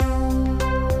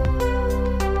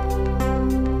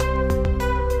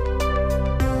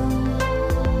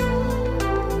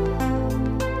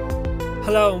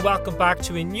Hello and welcome back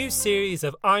to a new series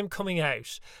of I'm Coming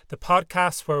Out, the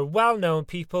podcast where well-known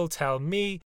people tell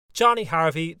me, Johnny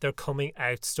Harvey, their coming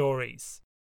out stories.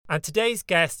 And today's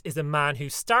guest is a man who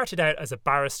started out as a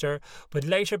barrister but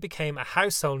later became a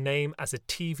household name as a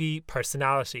TV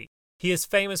personality. He is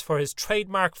famous for his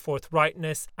trademark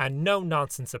forthrightness and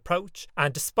no-nonsense approach,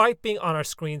 and despite being on our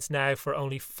screens now for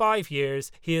only 5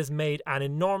 years, he has made an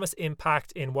enormous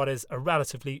impact in what is a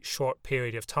relatively short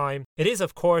period of time. It is,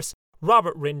 of course,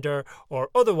 Robert Rinder, or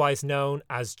otherwise known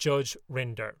as Judge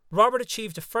Rinder. Robert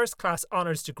achieved a first-class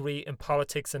honours degree in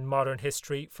politics and modern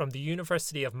history from the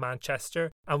University of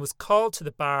Manchester and was called to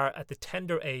the bar at the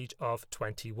tender age of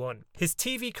 21. His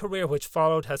TV career which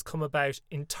followed has come about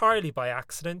entirely by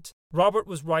accident. Robert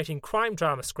was writing crime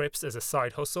drama scripts as a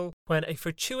side hustle when a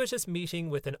fortuitous meeting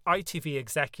with an ITV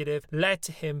executive led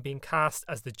to him being cast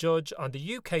as the judge on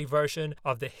the UK version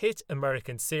of the hit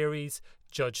American series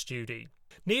Judge Judy.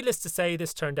 Needless to say,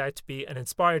 this turned out to be an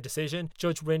inspired decision.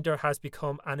 Judge Rinder has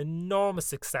become an enormous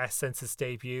success since his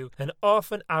debut and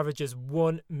often averages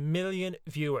 1 million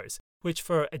viewers, which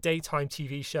for a daytime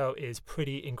TV show is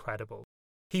pretty incredible.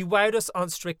 He wowed us on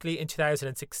Strictly in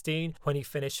 2016 when he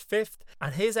finished 5th,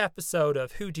 and his episode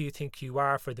of Who Do You Think You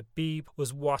Are for the Beeb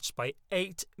was watched by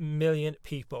 8 million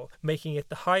people, making it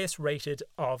the highest rated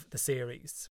of the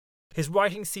series. His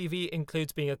writing CV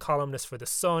includes being a columnist for The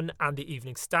Sun and The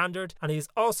Evening Standard, and he has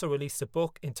also released a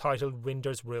book entitled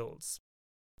Rinder's Rules.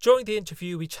 During the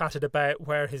interview, we chatted about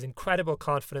where his incredible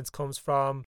confidence comes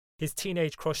from, his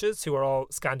teenage crushes, who are all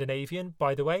Scandinavian,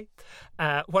 by the way,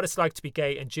 what it's like to be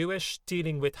gay and Jewish,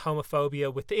 dealing with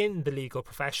homophobia within the legal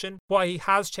profession, why he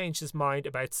has changed his mind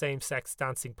about same-sex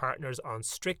dancing partners on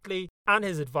Strictly, and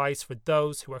his advice for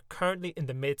those who are currently in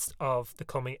the midst of the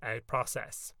coming out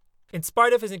process. In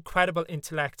spite of his incredible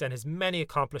intellect and his many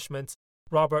accomplishments,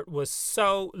 Robert was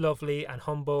so lovely and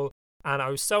humble, and I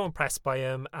was so impressed by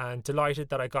him and delighted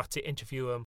that I got to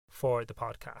interview him for the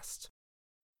podcast.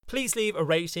 Please leave a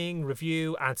rating,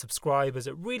 review and subscribe as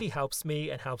it really helps me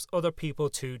and helps other people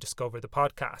to discover the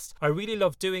podcast. I really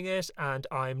love doing it and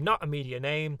I'm not a media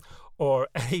name or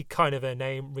any kind of a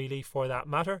name really for that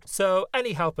matter. So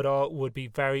any help at all would be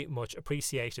very much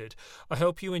appreciated. I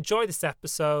hope you enjoy this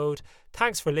episode.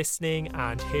 Thanks for listening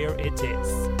and here it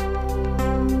is.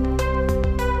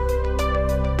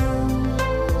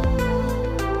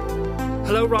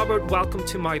 Hello, Robert. Welcome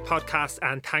to my podcast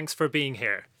and thanks for being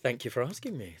here. Thank you for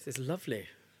asking me. This is lovely.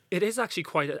 It is actually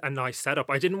quite a nice setup.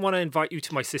 I didn't want to invite you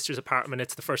to my sister's apartment.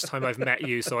 It's the first time I've met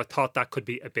you, so I thought that could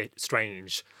be a bit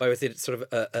strange. Oh, is it sort of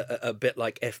a bit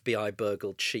like FBI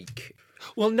burgled chic?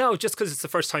 Well, no, just because it's the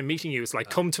first time meeting you. It's like,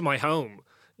 come to my home.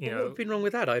 You know, what would have been wrong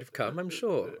with that? I'd have come, I'm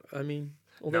sure. I mean,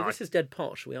 although this is dead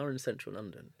posh, we are in central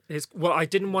London. Well, I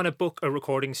didn't want to book a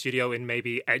recording studio in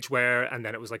maybe Edgware, and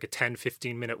then it was like a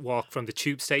 10-15 minute walk from the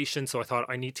tube station, so I thought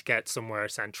I need to get somewhere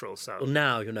central. So well,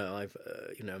 now I've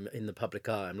I'm in the public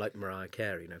eye. I'm like Mariah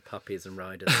Carey, puppies and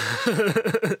riders.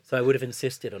 So I would have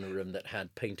insisted on a room that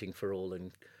had Painting for All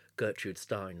and Gertrude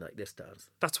Stein like this does.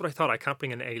 That's what I thought. I can't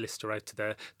bring an A-lister out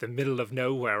to the middle of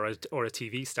nowhere or a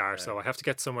TV star, so I have to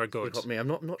get somewhere good. You got me. I'm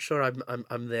not sure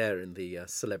I'm there in the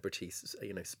celebrity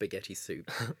spaghetti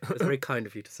soup. It's very kind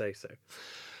of you to say so.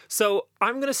 So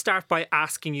I'm going to start by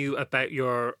asking you about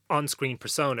your on-screen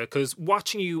persona, because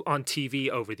watching you on TV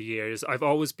over the years, I've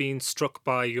always been struck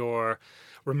by your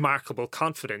remarkable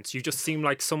confidence. You just seem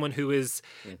like someone who is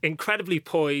incredibly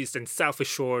poised and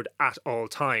self-assured at all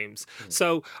times.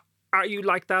 So are you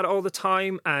like that all the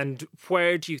time? And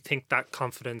where do you think that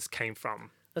confidence came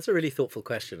from? That's a really thoughtful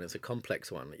question. It's a complex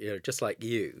one. Just like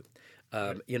you.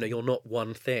 You're not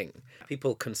one thing.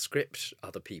 People conscript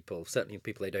other people, certainly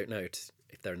people they don't know,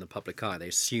 if they're in the public eye, they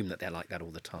assume that they're like that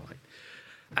all the time.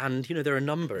 And, there are a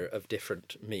number of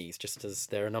different me's, just as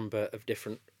there are a number of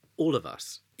different all of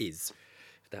us is.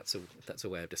 That's a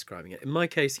way of describing it. In my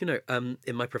case, in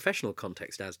my professional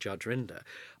context as Judge Rinder,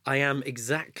 I am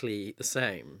exactly the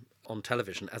same on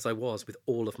television as I was with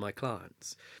all of my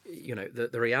clients. The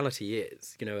reality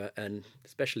is, and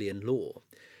especially in law,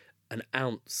 an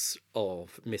ounce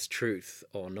of mistruth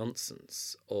or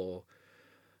nonsense or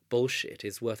bullshit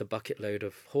is worth a bucket load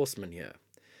of horse manure.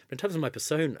 But in terms of my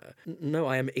persona, no,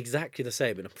 I am exactly the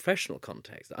same in a professional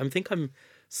context. I think I'm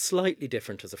slightly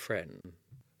different as a friend.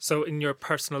 So in your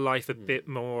personal life, a bit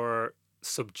more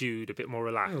subdued, a bit more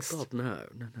relaxed? Oh, God, no,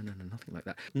 nothing like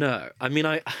that. No, I mean,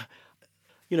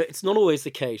 it's not always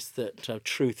the case that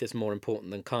truth is more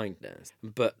important than kindness,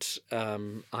 but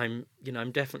I'm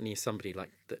definitely somebody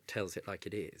that tells it like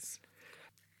it is.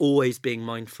 Always being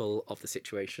mindful of the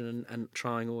situation and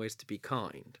trying always to be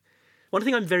kind. One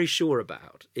thing I'm very sure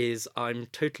about is I'm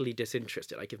totally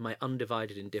disinterested. I give my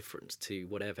undivided indifference to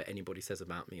whatever anybody says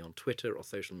about me on Twitter or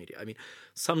social media. I mean,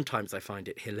 sometimes I find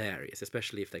it hilarious,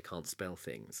 especially if they can't spell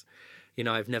things. You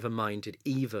know, I've never minded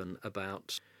even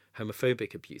about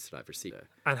homophobic abuse that I've received.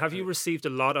 And have you received a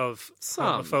lot of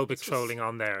homophobic trolling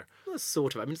on there? Well,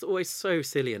 sort of. I mean, it's always so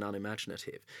silly and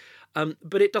unimaginative.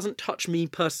 But it doesn't touch me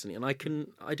personally, and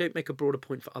I don't make a broader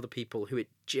point for other people who it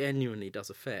genuinely does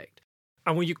affect.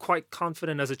 And were you quite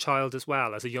confident as a child as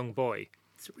well, as a young boy?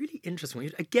 It's really interesting.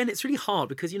 Again, it's really hard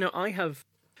because, you know, I have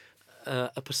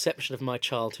a perception of my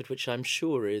childhood which I'm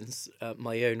sure is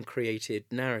my own created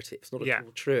narrative. It's not at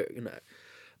all true, you know.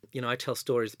 You know, I tell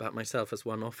stories about myself, as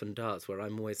one often does, where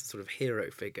I'm always a sort of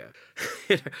hero figure.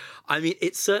 You know, I mean,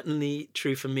 it's certainly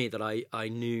true for me that I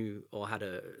knew or had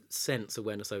a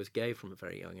awareness I was gay from a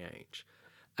very young age.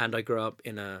 And I grew up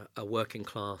in a working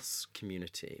class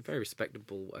community, a very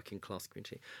respectable working class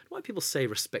community. Why people say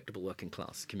respectable working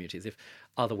class communities if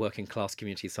other working class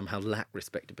communities somehow lack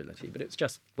respectability, but it's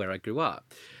just where I grew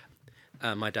up.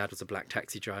 My dad was a black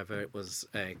taxi driver. It was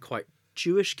a quite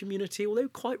Jewish community, although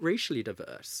quite racially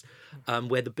diverse,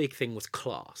 where the big thing was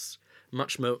class.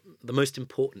 The most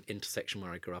important intersection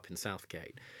where I grew up in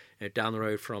Southgate, you know, down the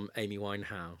road from Amy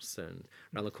Winehouse and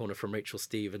around the corner from Rachel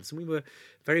Stevens. And we were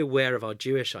very aware of our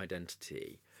Jewish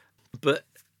identity, but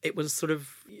it was sort of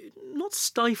not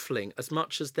stifling as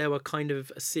much as there were kind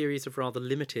of a series of rather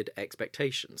limited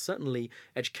expectations. Certainly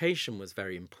education was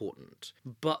very important,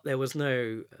 but there was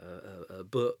no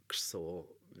books or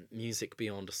music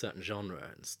beyond a certain genre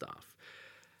and stuff.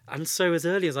 And so as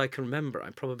early as I can remember, I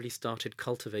probably started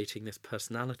cultivating this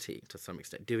personality to some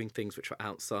extent, doing things which were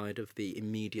outside of the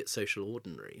immediate social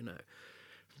ordinary, you know,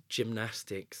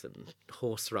 gymnastics and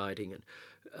horse riding.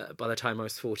 And by the time I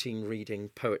was 14, reading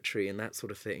poetry and that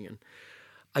sort of thing. And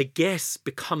I guess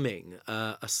becoming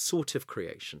a sort of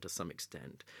creation to some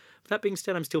extent. But that being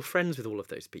said, I'm still friends with all of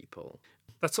those people.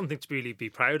 That's something to really be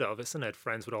proud of, isn't it?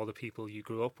 Friends with all the people you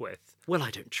grew up with. Well,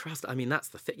 I don't trust. I mean, that's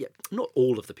the thing. Yeah, not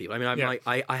all of the people. I mean,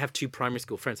 I have two primary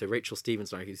school friends. So Rachel Stevens,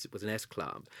 who was an S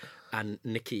Club, and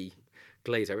Nikki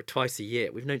Glazer, twice a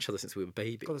year. We've known each other since we were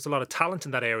babies. God, there's a lot of talent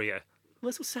in that area.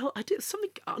 Well, I did something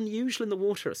unusual in the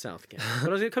water at Southgate. But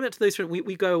I was coming up to those friends.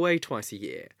 We go away twice a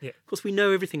year. Yeah. Of course, we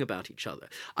know everything about each other.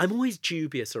 I'm always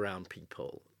dubious around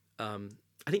people. I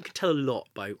think you can tell a lot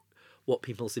by what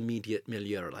people's immediate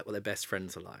milieu are like, what their best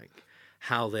friends are like,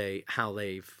 how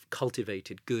they've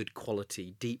cultivated good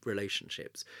quality, deep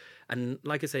relationships. And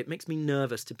like I say, it makes me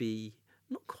nervous to be,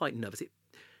 not quite nervous,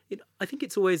 I think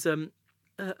it's always a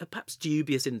perhaps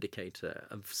dubious indicator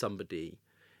of somebody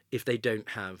if they don't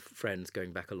have friends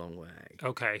going back a long way.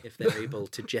 Okay. If they're able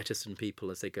to jettison people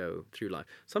as they go through life.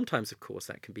 Sometimes, of course,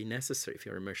 that can be necessary for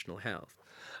your emotional health.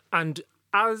 And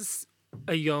as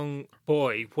a young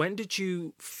boy, when did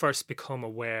you first become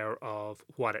aware of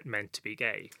what it meant to be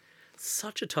gay?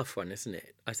 Such a tough one, isn't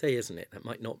it? I say, isn't it? That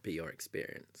might not be your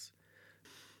experience.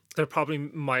 There probably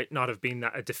might not have been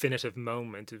a definitive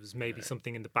moment. It was maybe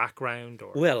something in the background,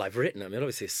 or... Well, I've written,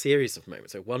 obviously a series of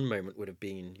moments. So one moment would have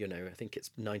been, I think it's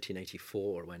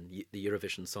 1984 when the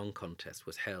Eurovision Song Contest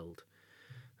was held.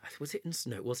 Was it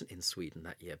no, it wasn't in Sweden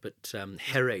that year, but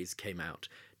Herreys came out.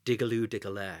 Diggiloo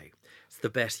Diggiley. It's the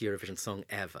best Eurovision song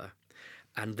ever.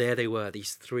 And there they were,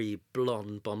 these three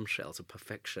blonde bombshells of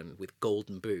perfection with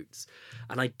golden boots.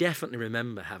 And I definitely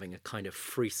remember having a kind of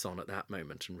frisson at that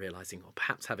moment and realising, or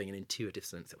perhaps having an intuitive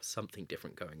sense there was something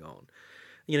different going on.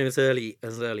 As early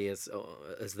as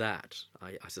that,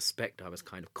 I suspect I was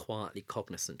kind of quietly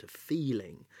cognizant of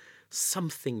feeling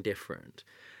something different.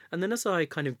 And then as I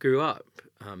kind of grew up,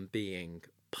 being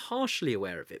partially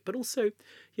aware of it, but also,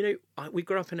 we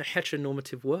grew up in a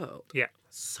heteronormative world. Yeah.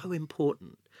 So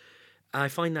important. I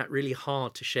find that really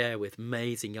hard to share with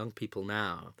amazing young people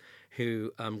now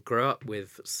who grow up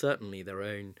with certainly their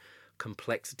own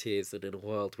complexities and in a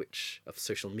world of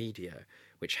social media,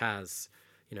 which has,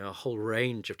 a whole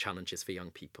range of challenges for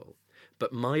young people.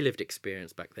 But my lived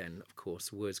experience back then, of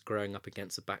course, was growing up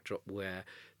against a backdrop where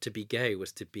to be gay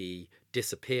was to be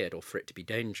disappeared or for it to be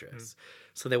dangerous.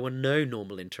 So there were no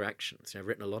normal interactions. I've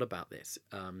written a lot about this,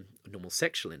 normal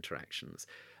sexual interactions.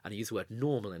 And I use the word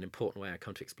normal in an important way. I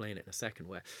come to explain it in a second,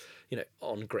 where,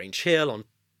 on Grange Hill, on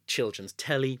children's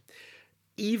telly,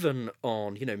 even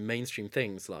on, mainstream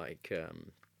things like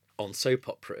on soap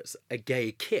operas, a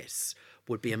gay kiss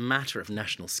would be a matter of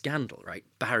national scandal, right?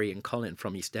 Barry and Colin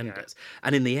from EastEnders. Yeah.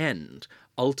 And in the end,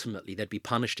 ultimately, they'd be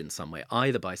punished in some way,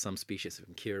 either by some species of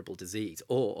incurable disease,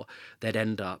 or they'd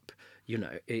end up,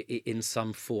 in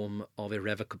some form of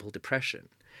irrevocable depression.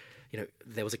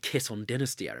 there was a kiss on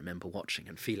Dynasty I remember watching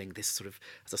and feeling this sort of,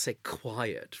 as I say,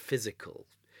 quiet, physical,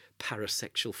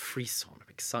 parasexual frisson of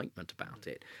excitement about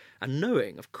it. And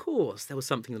knowing, of course, there was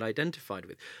something that I identified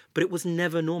with, but it was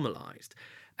never normalised.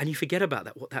 And you forget about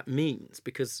that, what that means,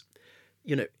 because,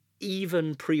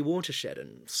 even pre-Watershed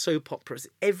and soap operas,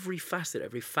 every facet,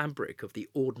 every fabric of the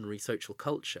ordinary social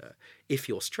culture, if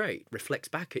you're straight, reflects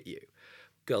back at you.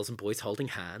 Girls and boys holding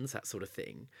hands, that sort of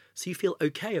thing. So you feel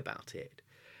okay about it.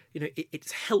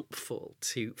 It's helpful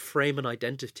to frame an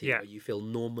identity where you feel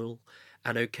normal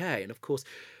and okay. And of course,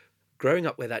 growing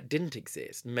up where that didn't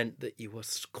exist meant that you were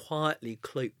quietly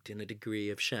cloaked in a degree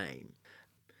of shame.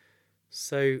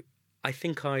 So I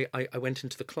think I went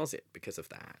into the closet because of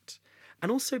that.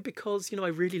 And also because, I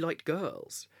really liked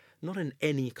girls, not in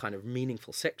any kind of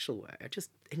meaningful sexual way. I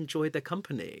just enjoyed their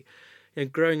company.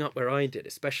 Growing up where I did,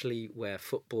 especially where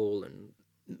football and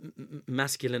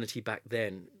masculinity back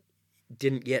then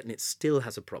didn't yet, and it still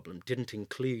has a problem, didn't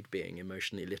include being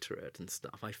emotionally literate and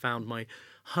stuff. I found my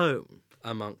home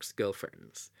amongst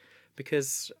girlfriends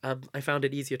because I found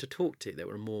it easier to talk to. They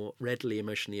were more readily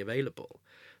emotionally available.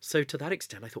 So to that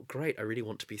extent, I thought, great, I really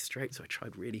want to be straight. So I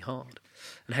tried really hard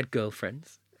and had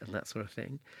girlfriends and that sort of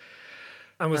thing.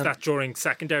 And was that during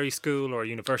secondary school or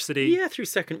university? Yeah, through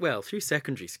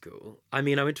secondary school. I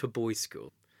mean, I went to a boys'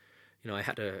 school. I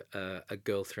had a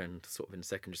girlfriend sort of in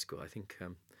secondary school. I think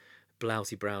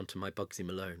Blousy Brown to my Bugsy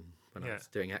Malone when I was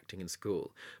doing acting in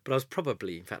school. But I was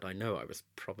probably, in fact, I know I was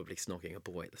probably snogging a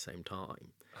boy at the same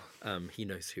time. He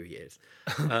knows who he is.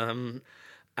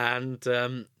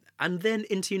 And then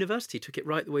into university, took it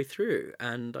right the way through.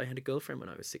 And I had a girlfriend when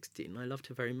I was 16. And I loved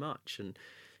her very much. And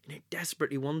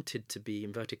desperately wanted to be,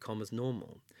 inverted commas,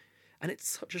 normal. And it's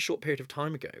such a short period of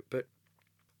time ago, but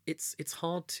it's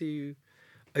hard to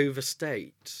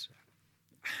overstate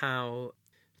how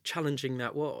challenging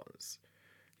that was.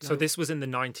 So this was in the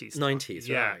 90s? 90s,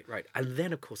 right. And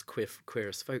then, of course, Queer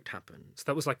as Folk happened. So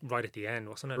that was like right at the end,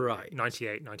 wasn't it? Right.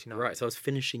 98, 99. Right, so I was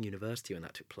finishing university when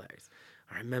that took place.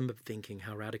 I remember thinking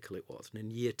how radical it was. And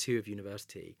in year 2 of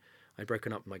university, I'd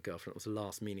broken up with my girlfriend. It was the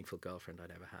last meaningful girlfriend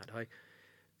I'd ever had. I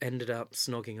ended up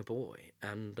snogging a boy,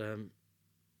 and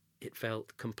it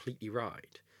felt completely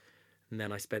right. And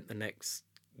then I spent the next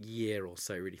year or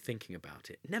so really thinking about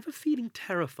it, never feeling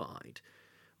terrified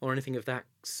or anything of that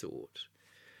sort.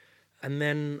 And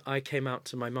then I came out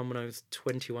to my mum when I was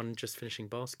 21, just finishing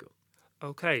bar school.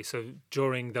 Okay, so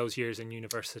during those years in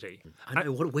university. I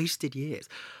know, what wasted years.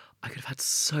 I could have had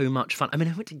so much fun. I mean,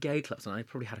 I went to gay clubs and I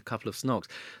probably had a couple of snogs,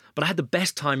 but I had the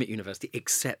best time at university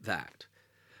except that.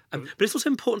 But it's also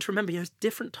important to remember,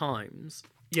 different times.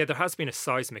 Yeah, there has been a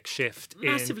seismic shift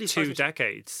Massively in 2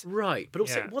 decades. Right, but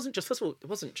also it wasn't just, first of all, it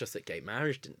wasn't just that gay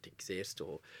marriage didn't exist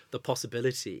or the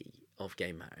possibility of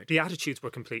gay marriage. The attitudes were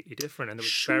completely different and there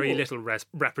was very little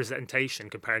representation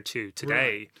compared to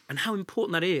today. Right. And how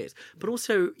important that is. But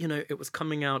also, it was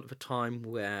coming out of a time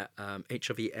where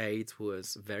HIV/AIDS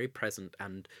was very present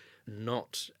and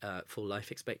not full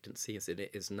life expectancy as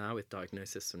it is now with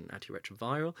diagnosis and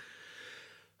antiretroviral.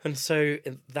 And so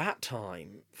at that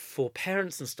time, for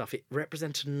parents and stuff, it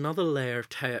represented another layer of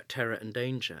terror and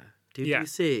danger. Did you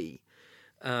see?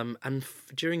 And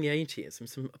during the 80s,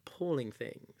 some appalling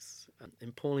things,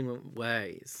 appalling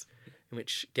ways in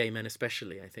which gay men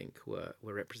especially, I think, were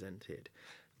represented.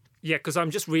 Yeah, because I'm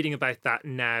just reading about that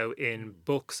now in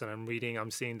books, and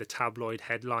I'm seeing the tabloid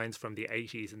headlines from the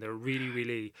 80s, and they're really,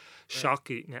 really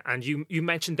shocking. And you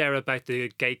mentioned there about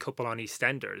the gay couple on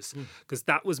EastEnders, because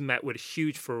that was met with a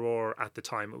huge furore at the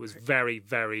time. It was very,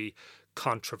 very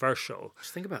controversial.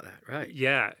 Just think about that, right?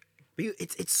 Yeah. But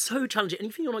it's so challenging. And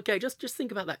if you're not gay, just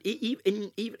think about that.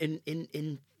 Even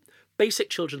in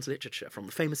basic children's literature, from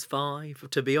Famous Five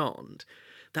to beyond,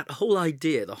 that whole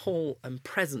idea, the whole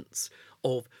presence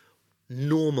of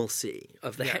normalcy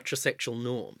of the heterosexual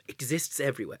norm exists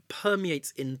everywhere,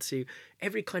 permeates into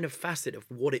every kind of facet of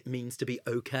what it means to be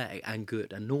okay and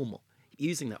good and normal,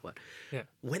 using that word. Yeah.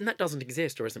 When that doesn't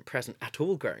exist or isn't present at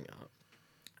all growing up,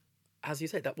 as you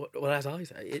say, as I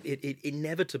say, it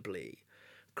inevitably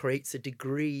creates a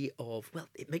degree of,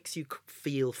 it makes you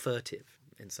feel furtive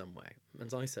in some way,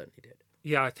 as I certainly did.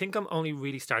 Yeah, I think I'm only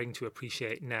really starting to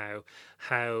appreciate now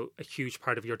how a huge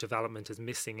part of your development is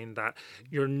missing, in that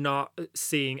you're not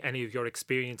seeing any of your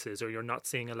experiences, or you're not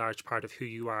seeing a large part of who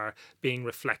you are being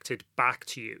reflected back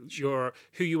to you.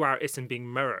 Who you are isn't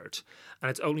being mirrored.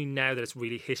 And it's only now that it's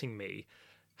really hitting me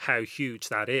how huge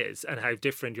that is and how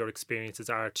different your experiences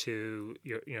are to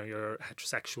your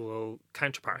heterosexual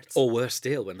counterparts. Or worse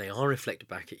still, when they are reflected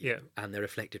back at you, Yeah. and they're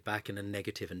reflected back in a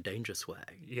negative and dangerous way.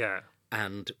 Yeah.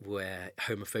 And where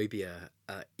homophobia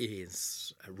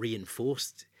is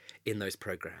reinforced in those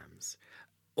programs,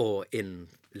 or in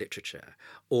literature,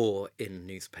 or in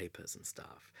newspapers and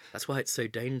stuff. That's why it's so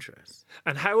dangerous.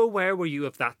 And how aware were you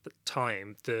of that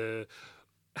time,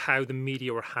 how the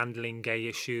media were handling gay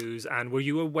issues, and were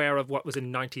you aware of what was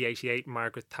in 1988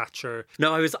 Margaret Thatcher?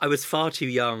 No, I was far too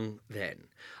young then.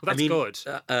 Well, that's good.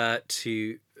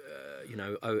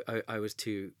 I was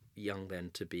too young then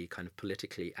to be kind of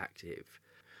politically active,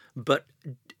 but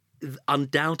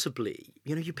undoubtedly,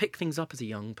 you pick things up as a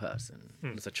young person,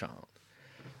 as a child.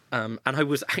 And I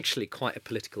was actually quite a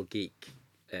political geek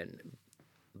in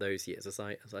those years, as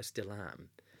I still am.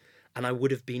 And I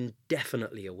would have been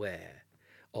definitely aware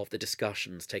of the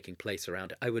discussions taking place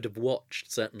around it. I would have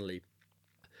watched, certainly,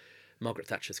 Margaret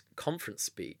Thatcher's conference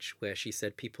speech, where she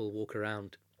said people walk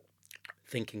around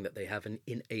thinking that they have an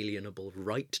inalienable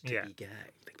right to be gay.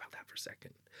 Think about that for a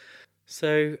second.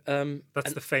 So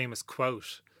that's the famous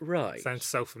quote. Right. Sounds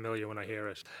so familiar when I hear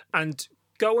it. And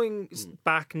going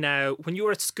back now, when you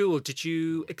were at school, did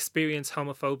you experience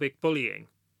homophobic bullying?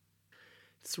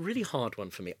 It's a really hard one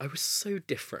for me. I was so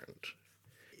different.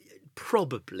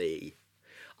 Probably.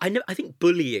 I think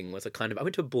bullying was I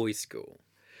went to a boys' school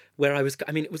where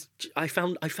I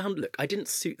found, look, I didn't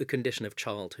suit the condition of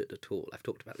childhood at all. I've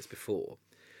talked about this before.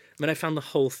 I found the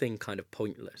whole thing kind of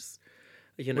pointless.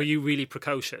 Were you really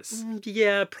precocious?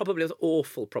 Yeah, probably. It was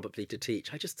awful, probably, to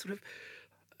teach. I just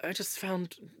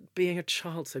found being a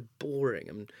child so boring.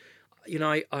 And,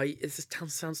 this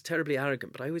sounds terribly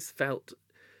arrogant, but I always felt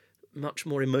much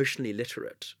more emotionally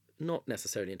literate, not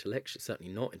necessarily intellectually,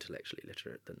 certainly not intellectually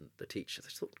literate than the teachers. I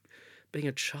just thought being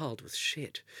a child was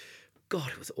shit. God,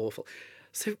 it was awful.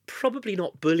 So probably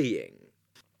not bullying.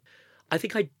 I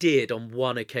think I did on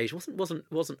one occasion. Wasn't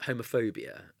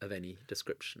homophobia of any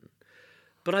description.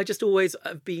 But I just always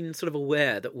have been sort of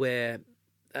aware that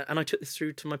and I took this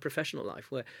through to my professional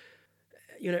life, where,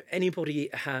 anybody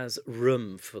has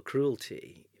room for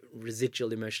cruelty,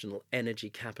 residual emotional energy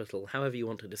capital, however you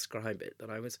want to describe it, that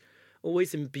I was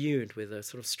always imbued with a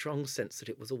sort of strong sense that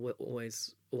it was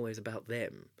always about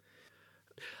them.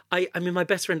 My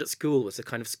best friend at school was a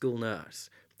kind of school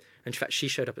nurse. In fact, she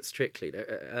showed up at Strictly.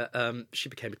 She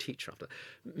became a teacher after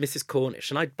Mrs. Cornish,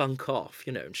 and I'd bunk off,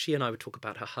 and she and I would talk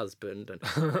about her husband and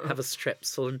have a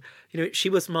strepsil, and she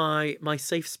was my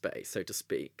safe space, so to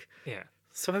speak. Yeah.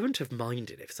 So I wouldn't have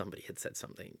minded if somebody had said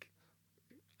something.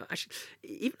 Actually,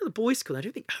 even at the boys' school, I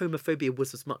don't think homophobia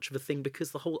was as much of a thing,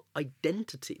 because the whole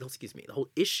the whole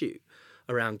issue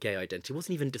around gay identity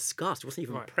wasn't even discussed. It wasn't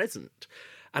even present.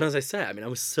 And as I say, I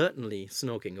was certainly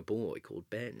snogging a boy called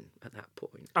Ben at that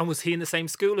point. And was he in the same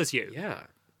school as you? Yeah.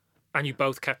 And you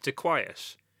both kept it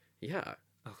quiet? Yeah.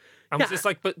 Oh. And was this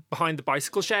behind the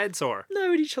bicycle sheds, or?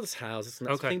 No, in each other's houses and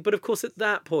that sort of thing. But of course, at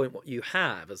that point, what you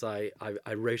have, as I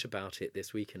wrote about it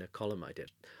this week in a column I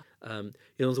did,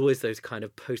 there's always those kind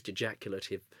of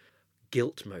post-ejaculative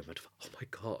guilt moment of, oh my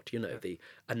God, the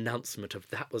announcement of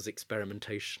that was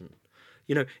experimentation.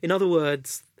 In other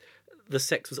words, the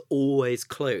sex was always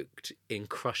cloaked in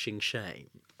crushing shame.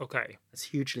 Okay. It's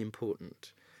hugely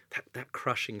important. That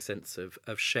crushing sense of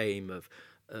shame, of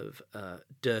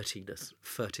dirtiness,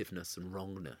 furtiveness and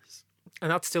wrongness. And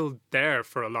that's still there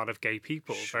for a lot of gay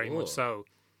people, Sure. very much so.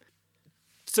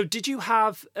 So did you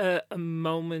have a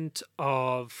moment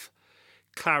of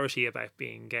clarity about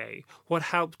being gay? What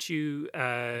helped you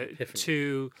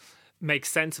to make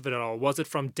sense of it at all? Was it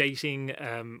from dating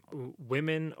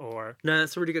women, or? No,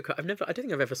 that's a really good question. I don't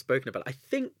think I've ever spoken about it.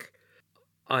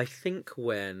 I think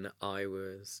when I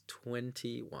was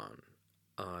 21,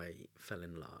 I fell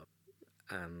in love,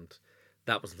 and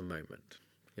that was the moment,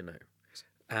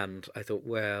 And I thought,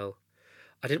 well,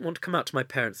 I didn't want to come out to my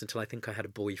parents until I think I had a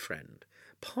boyfriend.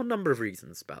 For a number of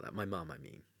reasons about that. My mum,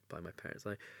 by my parents.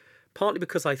 Partly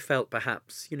because I felt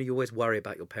perhaps, you always worry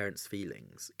about your parents'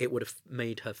 feelings. It would have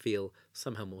made her feel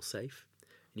somehow more safe.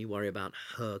 And you worry about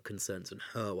her concerns and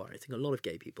her worries. I think a lot of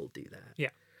gay people do that. Yeah.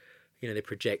 They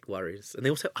project worries. And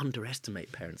they also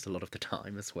underestimate parents a lot of the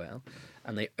time as well.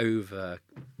 And they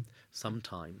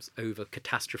sometimes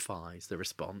over-catastrophize the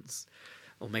response,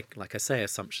 or make, like I say,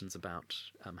 assumptions about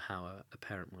how a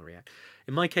parent will react.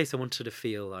 In my case, I wanted to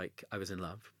feel like I was in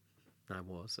love. And I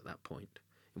was at that point.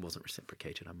 It wasn't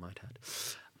reciprocated, I might add.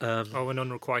 An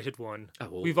unrequited one. Oh,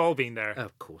 well, we've all been there.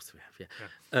 Of course we have,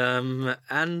 yeah.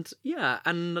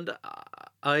 And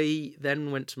I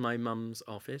then went to my mum's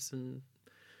office and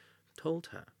told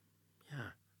her.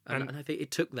 Yeah. And I think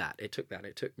it took that. It took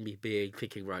me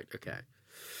thinking, right, okay.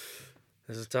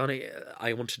 This is done.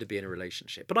 I wanted to be in a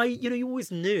relationship. But you always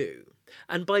knew.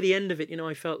 And by the end of it,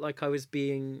 I felt like I was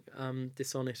being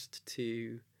dishonest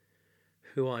to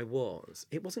who I was.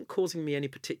 It wasn't causing me any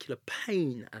particular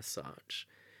pain as such.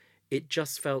 it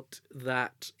just felt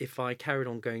that if I carried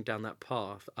on going down that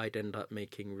path, I'd end up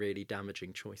making really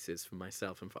damaging choices for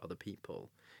myself and for other people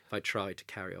if I tried to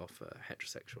carry off a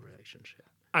heterosexual relationship.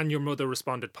 And your mother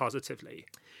responded positively?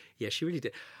 Yeah, she really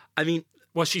did. I mean...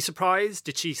 Was she surprised?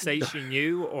 Did she say she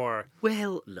knew, or...?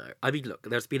 Well, no. I mean, look,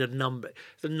 there's been a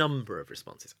number of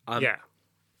responses. Yeah.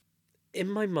 In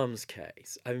my mum's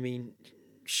case, I mean,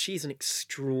 she's an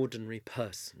extraordinary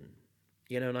person,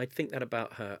 you know, and I think that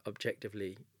about her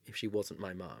objectively if she wasn't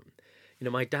my mum. You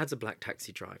know, my dad's a black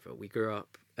taxi driver. We grew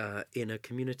up in a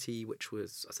community which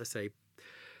was, as I say,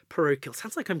 parochial.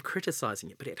 Sounds like I'm criticising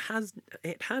it, but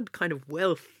it had kind of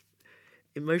wealth,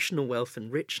 emotional wealth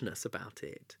and richness about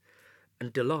it,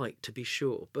 and delight, to be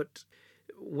sure. But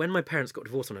when my parents got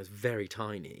divorced when I was very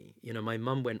tiny, you know, my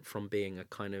mum went from being a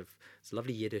kind of, it's a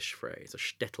lovely Yiddish phrase, a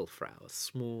Städtelfrau, a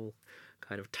small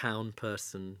kind of town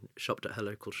person, shopped at her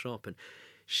local shop, and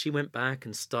she went back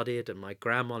and studied, and my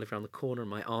grandma lived around the corner and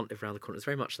my aunt lived around the corner. It was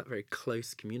very much that very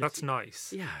close community. That's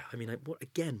nice. Yeah, I mean,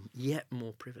 again, yet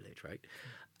more privilege, right?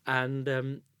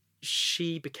 And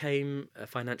she became a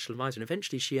financial advisor, and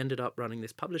eventually she ended up running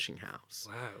this publishing house.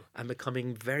 Wow. And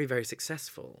becoming very, very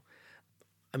successful.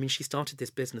 I mean, she started this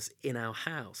business in our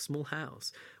house, small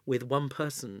house, with one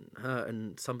person, her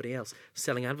and somebody else,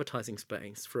 selling advertising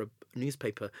space for a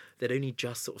newspaper that only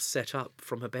just sort of set up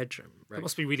from her bedroom. Right? It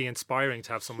must be really inspiring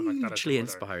to have someone like that as Hugely a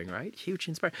mother. inspiring, right?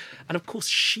 Hugely inspiring. And of course,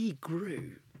 she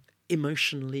grew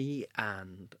emotionally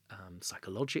and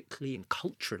psychologically and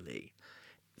culturally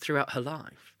throughout her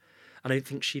life. And I don't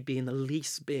think she'd be in the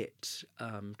least bit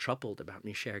troubled about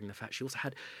me sharing the fact she also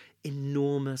had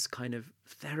enormous kind of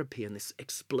therapy and this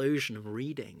explosion of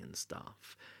reading and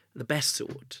stuff. The best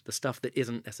sort, the stuff that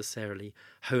isn't necessarily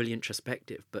wholly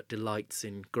introspective, but delights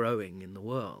in growing in the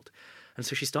world. And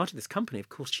so she started this company. Of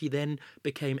course, she then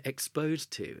became exposed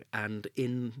to and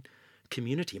in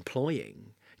community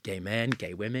employing gay men,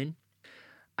 gay women.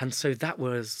 And so that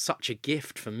was such a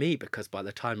gift for me, because by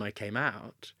the time I came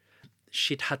out,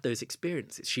 she'd had those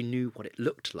experiences. She knew what it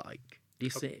looked like. Do you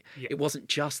see? Yeah. It wasn't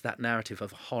just that narrative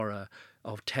of horror,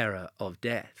 of terror, of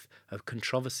death, of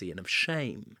controversy and of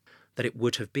shame that it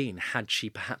would have been had she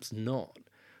perhaps not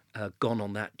gone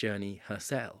on that journey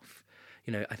herself.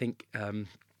 You know, I think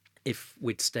if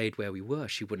we'd stayed where we were,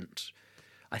 she wouldn't.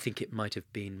 I think it might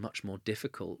have been much more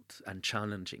difficult and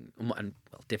challenging,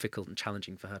 difficult and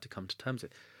challenging for her to come to terms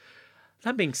with.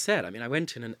 That being said, I mean, I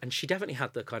went in and she definitely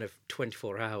had the kind of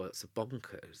 24 hours of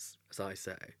bonkers, as I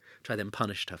say, which I then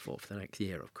punished her for the next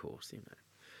year, of course, you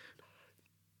know.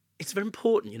 It's very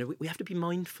important, you know, we have to be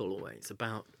mindful always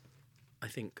about, I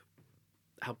think,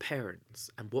 our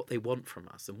parents and what they want from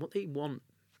us. And what they want,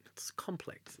 it's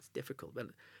complex, it's difficult, but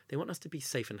they want us to be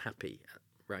safe and happy,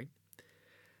 right?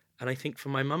 And I think for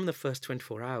my mum, the first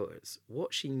 24 hours,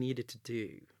 what she needed to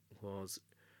do was,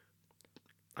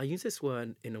 I use this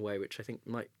word in a way which I think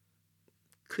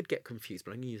could get confused,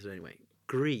 but I'm going to use it anyway.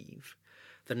 Grieve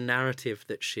the narrative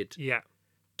that she'd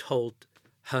told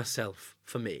herself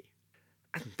for me.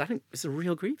 And that is a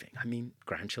real grieving. I mean,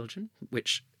 grandchildren,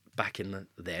 which back in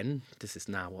then, this is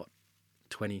now,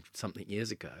 20-something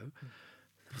years ago,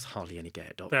 there was hardly any gay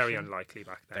adoption. Very unlikely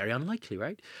back then. Very unlikely,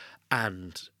 right?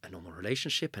 And a normal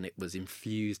relationship, and it was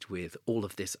infused with all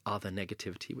of this other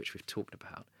negativity, which we've talked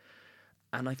about.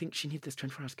 And I think she needed this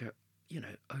 24 hours to go, you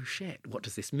know, oh shit, what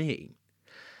does this mean?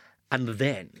 And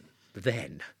then,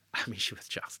 I mean, she was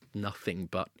just nothing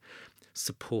but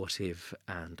supportive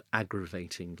and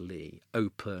aggravatingly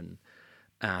open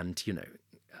and, you know,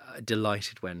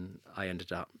 delighted when I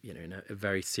ended up, you know, in a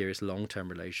very serious long-term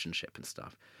relationship and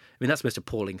stuff. I mean, that's the most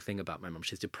appalling thing about my mum.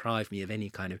 She's deprived me of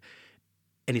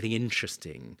anything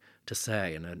interesting to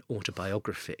say in an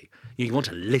autobiography. You want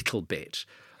a little bit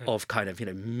of kind of, you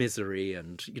know, misery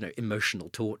and, you know, emotional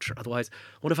torture. Otherwise,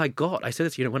 what have I got? I said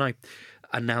this, you know, when I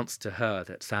announced to her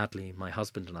that sadly my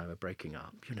husband and I were breaking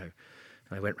up, you know,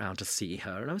 and I went round to see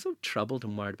her and I was all troubled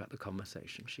and worried about the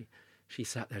conversation. She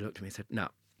sat there, looked at me and said,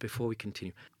 now, before we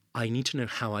continue, I need to know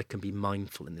how I can be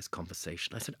mindful in this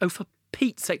conversation. I said, oh, for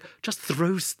Pete's sake, just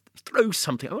throw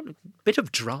something. I want a bit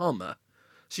of drama.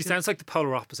 She sounds like the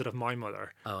polar opposite of my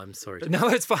mother. Oh, I'm sorry. No,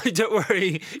 it's fine. Don't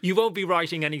worry. You won't be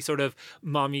writing any sort of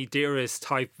mommy dearest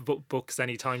type books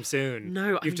anytime soon.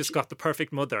 No, You've just got the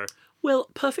perfect mother. Well,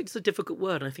 perfect is a difficult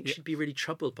word, and I think she'd be really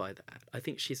troubled by that. I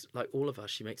think she's like all of us.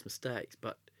 She makes mistakes,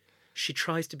 but she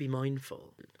tries to be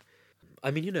mindful.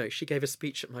 I mean, you know, she gave a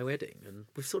speech at my wedding and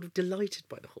was sort of delighted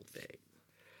by the whole thing.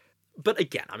 But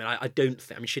again, I mean, I don't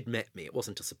think... I mean, she'd met me. It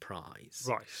wasn't a surprise.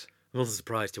 Right. It wasn't a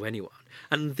surprise to anyone.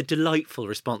 And the delightful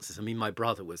responses. I mean, my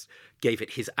brother gave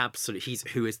it his absolute.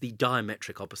 Who is the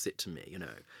diametric opposite to me.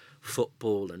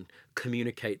 Football and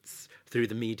communicates through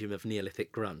the medium of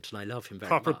Neolithic grunt, and I love him very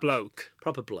much.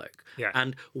 Proper bloke. Yeah.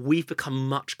 And we've become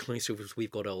much closer as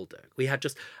we've got older. We had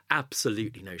just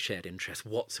absolutely no shared interest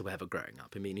whatsoever growing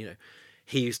up. I mean,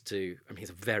 he used to. I mean, he's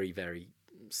a very, very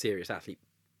serious athlete,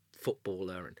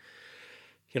 footballer, and.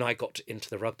 I got into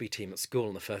the rugby team at school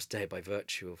on the first day by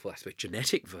virtue of, I suppose,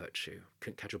 genetic virtue.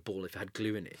 Couldn't catch a ball if it had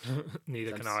glue in it.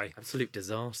 Neither can I. Absolute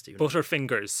disaster.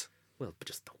 Butterfingers. Well, but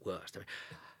just the worst. I mean,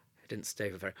 it didn't stay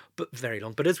for very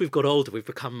long. But as we've got older, we've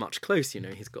become much closer.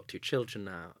 He's got 2 children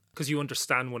now. Because you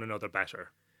understand one another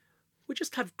better. We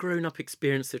just have grown-up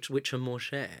experiences which are more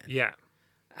shared. Yeah.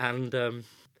 And,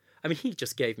 I mean, he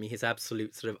just gave me his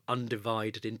absolute sort of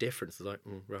undivided indifference. I was like,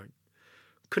 right.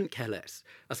 Couldn't care less,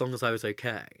 as long as I was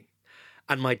okay.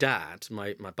 And my dad,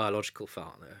 my biological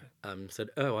father, said,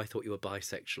 "Oh, I thought you were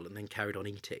bisexual," and then carried on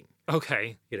eating.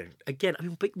 Okay. Again, I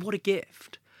mean, but what a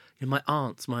gift. My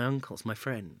aunts, my uncles, my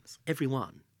friends,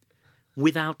 everyone,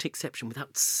 without exception,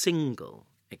 without single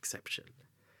exception.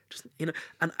 Just, and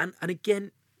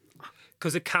again...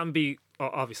 Because it can be,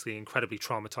 obviously, incredibly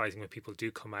traumatising when people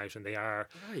do come out and they are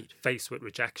faced with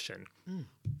rejection.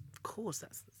 Of course,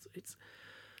 it's...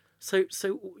 So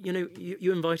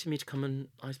you invited me to come and,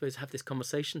 I suppose, have this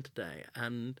conversation today.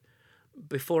 And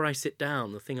before I sit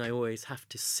down, the thing I always have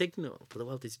to signal to the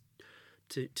world is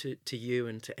to you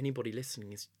and to anybody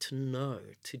listening is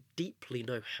to deeply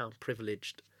know how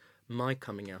privileged my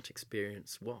coming out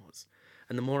experience was.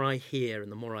 And the more I hear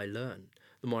and the more I learn,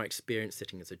 the more I experience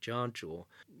sitting as a judge or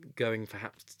going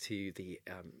perhaps to the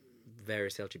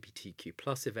various LGBTQ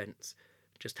plus events,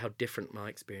 just how different my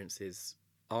experiences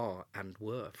are and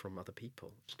were from other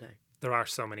people today. There are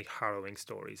so many harrowing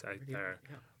stories out there.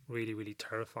 Yeah. Really, really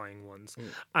terrifying ones.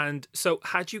 And so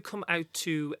had you come out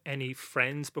to any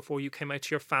friends before you came out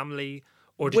to your family?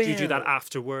 Or did you do that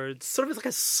afterwards? Sort of like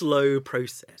a slow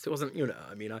process. It wasn't,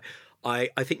 I mean, I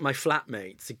think my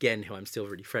flatmates, again, who I'm still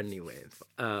really friendly with,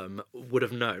 would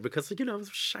have known because, I was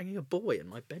shagging a boy in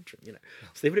my bedroom,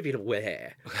 So they would have been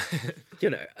aware,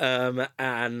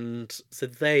 and so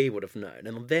they would have known.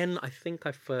 And then I think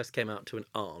I first came out to an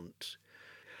aunt.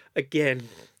 Again,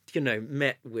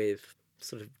 met with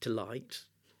sort of delight.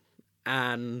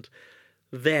 And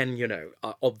then,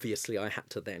 obviously I had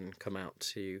to then come out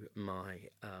to my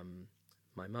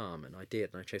mum, and I did,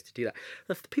 and I chose to do that.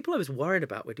 The people I was worried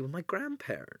about were my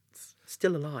grandparents,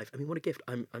 still alive. I mean, what a gift.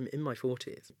 I'm in my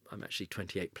 40s. I'm actually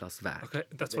 28 plus VAT. Okay,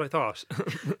 that's what I thought.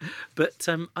 But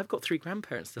I've got 3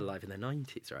 grandparents still alive in their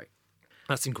 90s, right?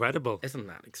 That's incredible. Isn't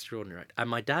that extraordinary, right? And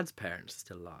my dad's parents are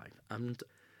still alive. And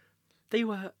they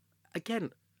were,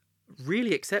 again,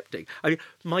 really accepting. I mean,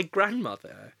 my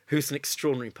grandmother, who's an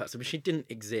extraordinary person, but she didn't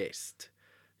exist.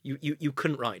 You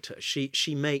couldn't write her.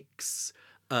 She makes...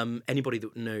 anybody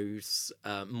that knows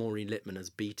Maureen Lipman as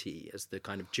Beatty, as the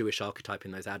kind of Jewish archetype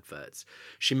in those adverts,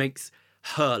 she makes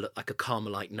her look like a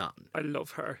Carmelite nun. I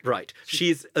love her. Right.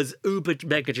 She's as uber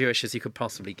mega Jewish as you could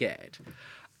possibly get.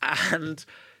 And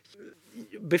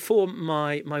before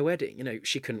my wedding,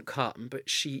 she couldn't come, but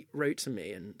she wrote to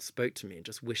me and spoke to me and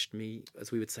just wished me,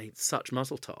 as we would say, such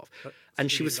mazel tov. And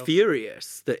she was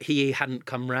furious that he hadn't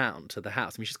come round to the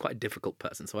house. I mean, she's quite a difficult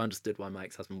person, so I understood why my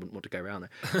ex-husband wouldn't want to go round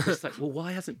there. She's like, well,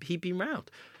 why hasn't he been round?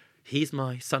 He's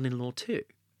my son-in-law too.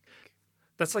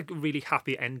 That's like a really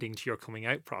happy ending to your coming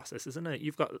out process, isn't it?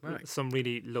 You've got some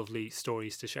really lovely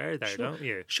stories to share there, don't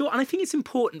you? Sure, and I think it's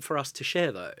important for us to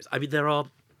share those. I mean, there are...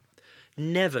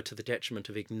 never to the detriment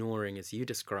of ignoring, as you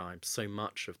described, so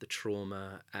much of the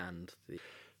trauma and the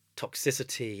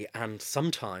toxicity and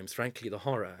sometimes, frankly, the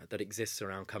horror that exists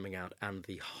around coming out and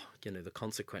the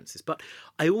consequences. But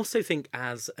I also think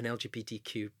as an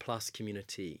LGBTQ plus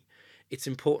community, it's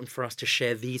important for us to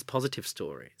share these positive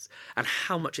stories and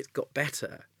how much it's got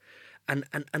better. And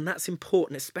that's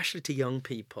important, especially to young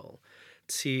people,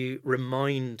 to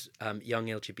remind young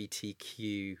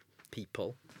LGBTQ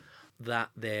people that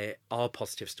there are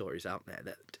positive stories out there,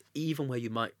 that even where you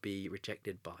might be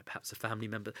rejected by perhaps a family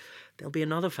member, there'll be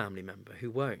another family member who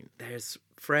won't. There's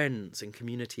friends and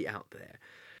community out there.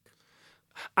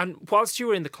 And whilst you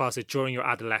were in the closet during your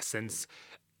adolescence,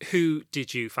 who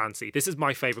did you fancy? This is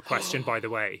my favourite question, by the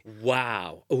way.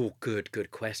 Wow. Oh, good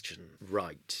question.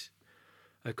 Right.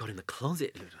 Oh, God, in the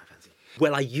closet, who did I fancy?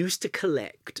 Well, I used to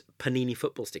collect Panini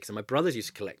football stickers, and my brothers used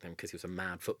to collect them because he was a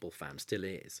mad football fan, still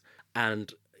is.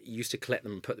 And used to collect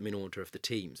them and put them in order of the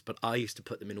teams, but I used to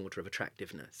put them in order of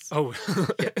attractiveness. Oh.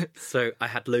 Yeah. So I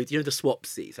had loads, the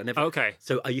swapsies. Okay.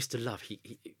 So I used to love,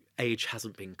 age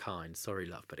hasn't been kind. Sorry,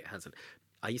 love, but it hasn't.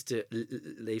 They used to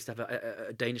have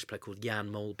a Danish player called Jan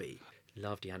Molby.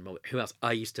 Loved Jan Molby. Who else?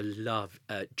 I used to love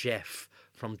Jeff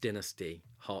from Dynasty.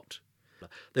 Hot.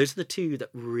 Those are the two that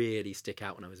really stick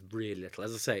out when I was really little.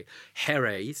 As I say,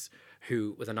 Herreys,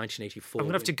 who was a 1984. I'm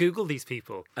going to have to Google these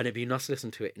people. And it'd be nice to listen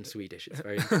to it in Swedish. It's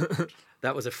very important.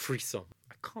 That was a frisson.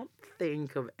 I can't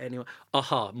think of anyone.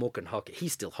 Aha, Morgan Hockey.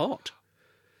 He's still hot.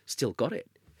 Still got it.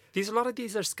 A lot of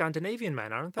these are Scandinavian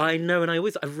men, aren't they? I know, and I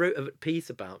wrote a piece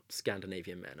about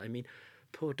Scandinavian men. I mean,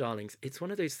 poor darlings. It's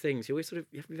one of those things. You have to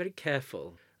be very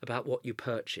careful about what you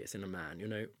purchase in a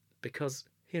man, because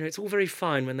it's all very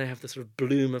fine when they have the sort of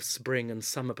bloom of spring and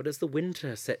summer, but as the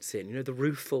winter sets in, the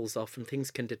roof falls off and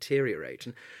things can deteriorate.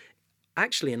 And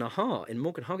actually, in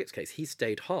Morgan Hoggett's case, he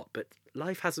stayed hot, but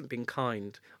life hasn't been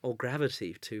kind or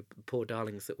gravity to poor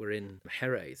darlings that were in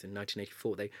Herreys in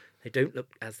 1984. They don't look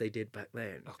as they did back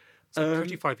then. Oh, it's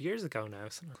 35 years ago now,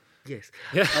 isn't it? Yes.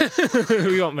 Yeah.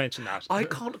 We won't mention that. I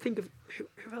can't think of...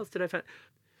 Who else did I find?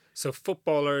 So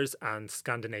footballers and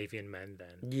Scandinavian men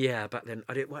then. Yeah, back then.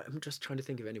 I'm just trying to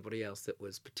think of anybody else that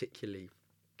was particularly...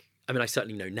 I mean, I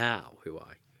certainly know now who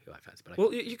I fancy.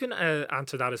 But you can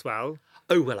answer that as well.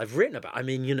 Oh, well, I've written about... I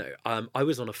mean, I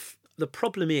was on the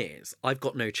problem is I've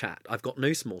got no chat. I've got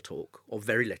no small talk, or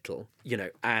very little,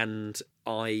 and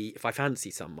if I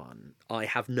fancy someone, I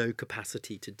have no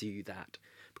capacity to do that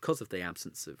because of the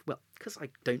absence of... Well, because I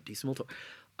don't do small talk.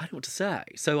 I don't know what to say.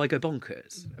 So I go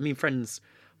bonkers. I mean, friends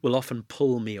will often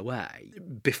pull me away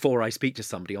before I speak to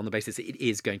somebody on the basis that it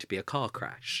is going to be a car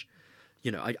crash.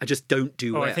 I just don't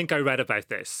do well. I think I read about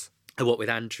this. What, with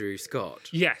Andrew Scott?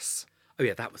 Yes. Oh,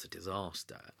 yeah, that was a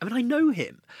disaster. I mean, I know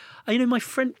him. I know my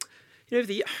friend...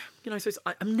 so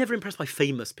I'm never impressed by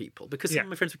famous people because some of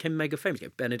my friends became mega famous.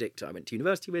 Benedict, I went to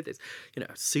university with, is, a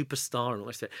superstar and all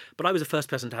that stuff. But I was the first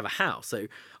person to have a house. So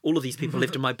all of these people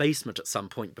lived in my basement at some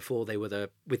point before they were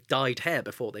with dyed hair,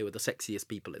 before they were the sexiest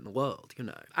people in the world,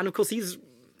 And of course, and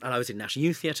I was in National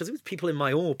Youth Theatre, so it was people in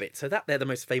my orbit. So that they're the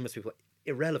most famous people.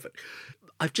 Irrelevant.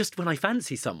 When I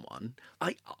fancy someone,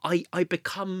 I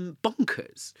become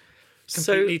bonkers.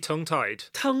 Completely tongue-tied.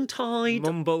 Tongue-tied.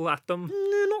 Mumble at them.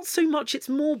 No, not so much. It's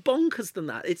more bonkers than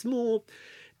that. It's more,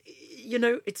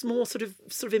 it's more sort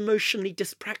of emotionally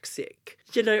dyspraxic.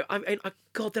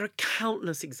 God, there are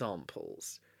countless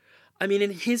examples. I mean,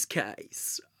 in his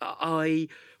case, we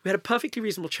had a perfectly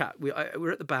reasonable chat. We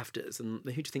were at the BAFTAs, and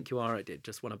the Who Do You Think You Are? I did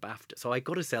just won a BAFTA. So I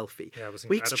got a selfie. Yeah, it was incredible.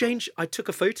 We exchanged. I took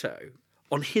a photo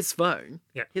on his phone,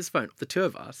 the two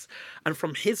of us, and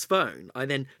from his phone, I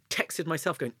then texted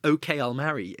myself going, "Okay, I'll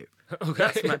marry you."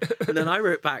 Okay. And then I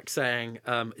wrote back saying,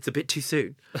 it's a bit too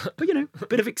soon. But, a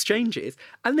bit of exchanges.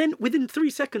 And then within 3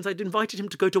 seconds, I'd invited him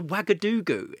to go to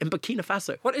Ouagadougou in Burkina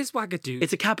Faso. What is Ouagadougou?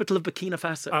 It's the capital of Burkina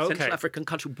Faso, Central African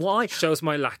country. Why? Shows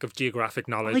my lack of geographic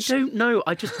knowledge. I don't know.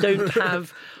 I just don't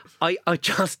have... I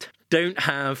just don't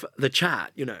have the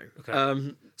chat,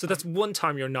 Okay. So that's one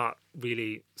time you're not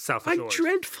really self-assured. I'm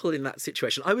dreadful in that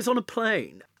situation. I was on a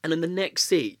plane, and in the next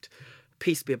seat,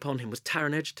 peace be upon him, was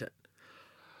Taron Egerton.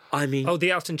 I mean... Oh, the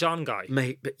Elton John guy.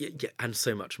 Mate, but yeah, and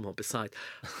so much more besides.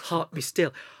 Heart be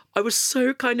still. I was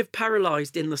so kind of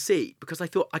paralysed in the seat because I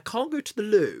thought, I can't go to the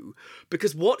loo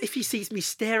because what if he sees me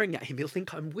staring at him? He'll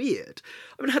think I'm weird.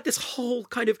 I mean, I had this whole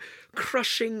kind of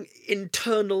crushing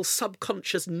internal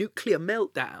subconscious nuclear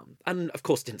meltdown. And, of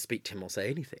course, didn't speak to him or say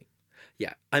anything.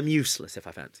 Yeah, I'm useless if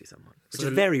I fancy someone. Which is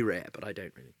very rare, but I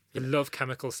don't really. The love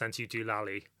chemical sense you do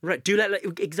lally. Right,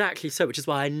 exactly so, which is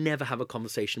why I never have a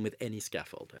conversation with any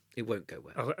scaffolder. It won't go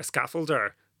well. Oh, a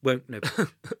scaffolder? No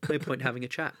point having a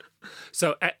chat.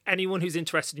 So anyone who's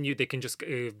interested in you, they can just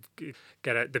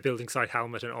get the building site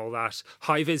helmet and all that.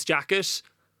 High-vis jacket?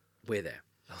 We're there.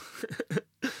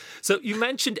 So you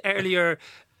mentioned earlier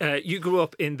you grew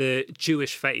up in the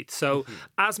Jewish faith. So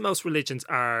as most religions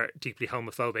are deeply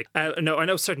homophobic, no, I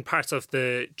know certain parts of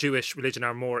the Jewish religion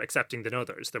are more accepting than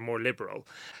others. They're more liberal.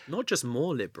 Not just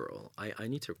more liberal. I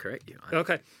need to correct you.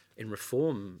 Okay. In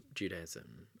Reform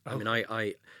Judaism, I mean,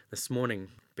 I this morning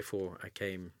before I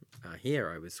came here,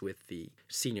 I was with the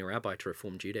senior rabbi to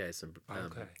Reform Judaism,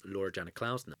 Laura Jana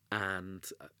Klausner, and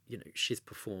she's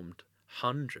performed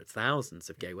hundreds, thousands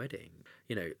of gay weddings.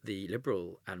 The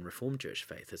liberal and Reform Jewish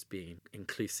faith has been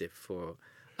inclusive for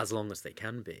as long as they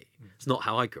can be. It's not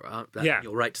how I grew up.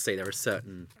 You're right to say there are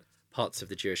certain parts of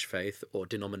the Jewish faith or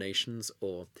denominations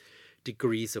or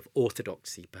degrees of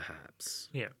orthodoxy, perhaps,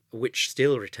 which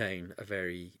still retain a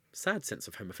very sad sense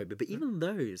of homophobia. But even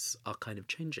those are kind of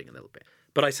changing a little bit.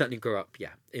 But I certainly grew up,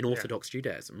 in Orthodox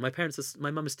Judaism.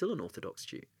 My mum is still an Orthodox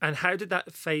Jew. And how did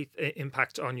that faith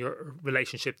impact on your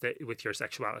relationship with your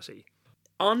sexuality?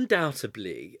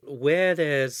 Undoubtedly, where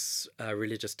there's a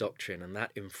religious doctrine, and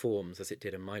that informs, as it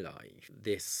did in my life,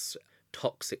 this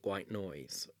toxic white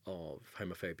noise of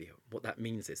homophobia, what that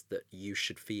means is that you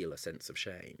should feel a sense of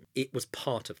shame. It was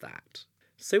part of that.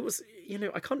 So it was,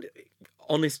 I can't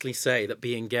honestly say that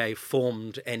being gay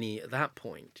formed any, at that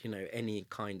point, any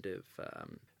kind of...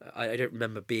 I don't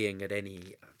remember being at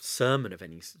any sermon of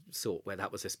any sort where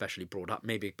that was especially brought up,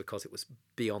 maybe because it was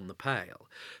beyond the pale.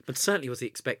 But certainly it was the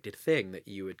expected thing that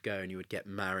you would go and you would get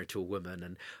married to a woman,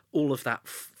 and all of that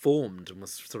formed and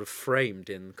was sort of framed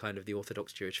in kind of the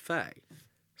Orthodox Jewish faith.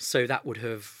 So that would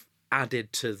have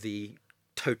added to the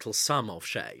total sum of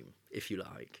shame, if you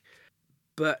like.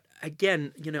 But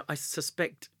again, I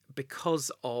suspect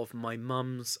because of my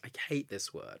mum's, I hate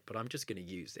this word, but I'm just going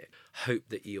to use it, hope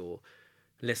that your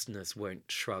listeners won't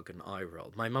shrug and eye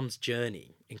roll. My mum's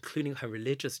journey, including her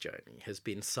religious journey, has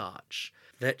been such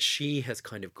that she has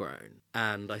kind of grown.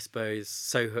 And I suppose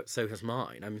so has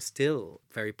mine. I'm still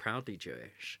very proudly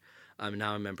Jewish. I'm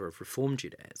now a member of Reform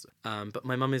Judaism. But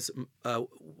my mum is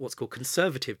what's called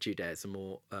conservative Judaism,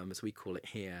 or as we call it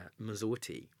here,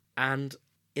 Masorti. And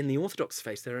in the Orthodox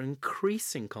faith, there are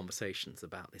increasing conversations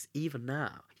about this, even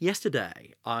now.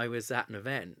 Yesterday, I was at an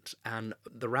event, and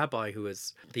the rabbi who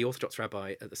was the Orthodox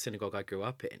rabbi at the synagogue I grew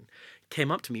up in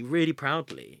came up to me really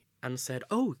proudly and said,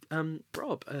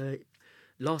 Rob,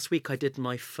 last week I did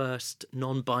my first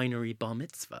non-binary bar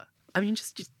mitzvah. I mean,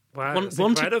 just wow,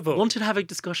 incredible. Wanted to have a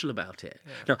discussion about it.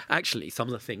 Yeah. No, actually, some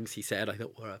of the things he said I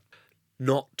thought were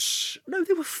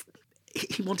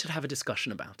he wanted to have a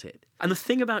discussion about it. And the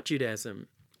thing about Judaism...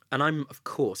 And I'm, of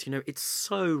course, it's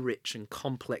so rich and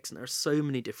complex, and there are so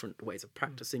many different ways of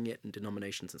practicing it and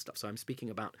denominations and stuff. So I'm speaking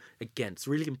about, again, it's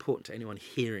really important to anyone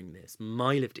hearing this,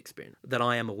 my lived experience that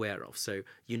I am aware of. So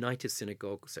United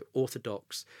Synagogue, so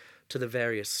Orthodox, to the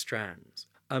various strands.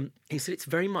 He said it's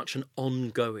very much an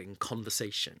ongoing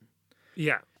conversation.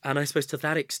 Yeah. And I suppose to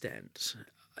that extent,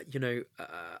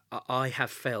 I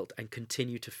have felt and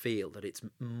continue to feel that it's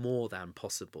more than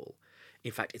possible.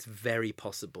 In fact, it's very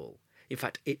possible. In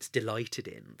fact, it's delighted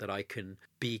in that I can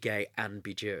be gay and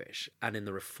be Jewish. And in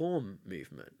the Reform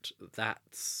movement,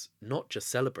 that's not just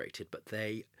celebrated, but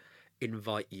they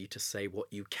invite you to say what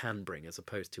you can bring as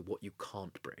opposed to what you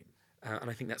can't bring. And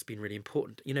I think that's been really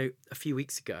important. A few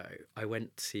weeks ago, I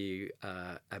went to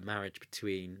a marriage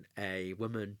between a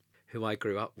woman who I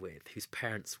grew up with, whose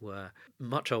parents were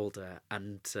much older,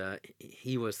 and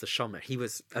he was the shomer. He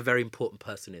was a very important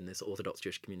person in this Orthodox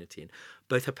Jewish community, and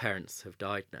both her parents have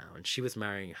died now, and she was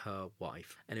marrying her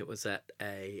wife, and it was at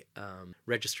a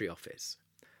registry office.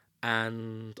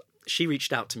 And she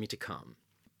reached out to me to come.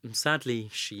 And sadly,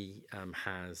 she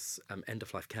has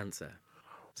end-of-life cancer.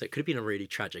 So it could have been a really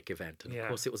tragic event. And of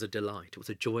course, it was a delight. It was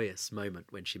a joyous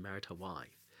moment when she married her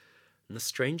wife. And the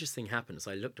strangest thing happened as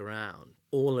I looked around,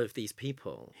 all of these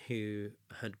people who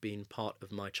had been part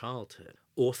of my childhood,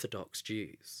 Orthodox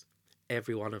Jews,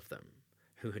 every one of them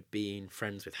who had been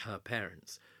friends with her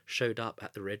parents, showed up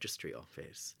at the registry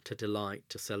office to delight,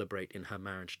 to celebrate in her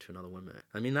marriage to another woman.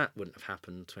 I mean, that wouldn't have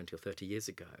happened 20 or 30 years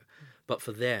ago. But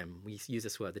for them, we use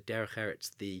this word, the derech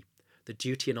eretz, the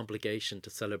duty and obligation to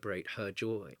celebrate her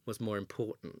joy was more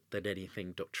important than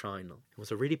anything doctrinal. It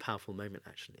was a really powerful moment,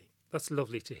 actually. That's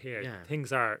lovely to hear. Yeah.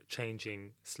 Things are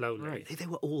changing slowly. Right. They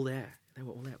were all there. It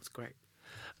was great.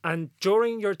 And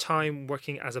during your time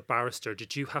working as a barrister,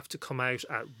 did you have to come out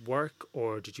at work,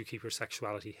 or did you keep your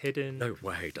sexuality hidden? No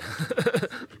way.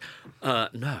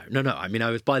 No. I mean, I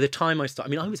was, by the time I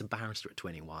started, I was a barrister at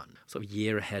 21, sort of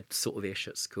year ahead, sort of ish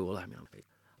at school.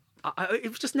 It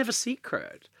was just never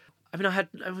secret. I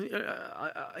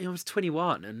was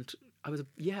 21 and I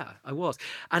was.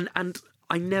 And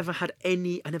I never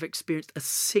experienced a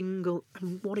single,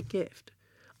 what a gift,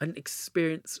 an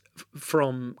experience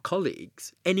from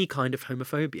colleagues, any kind of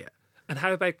homophobia. And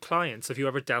how about clients? Have you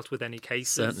ever dealt with any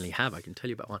cases? Certainly have. I can tell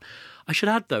you about one. I should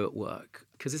add, though, at work,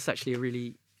 because this is actually a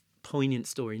really poignant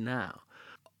story now.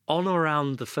 On or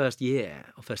around the first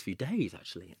few days,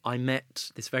 actually, I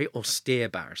met this very austere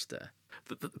barrister.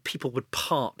 People would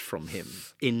part from him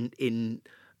in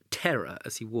terror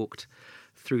as he walked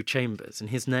through chambers, and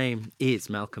his name is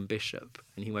Malcolm Bishop,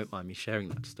 and he won't mind me sharing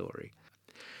that story.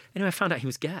 Anyway, I found out he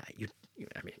was gay. You'd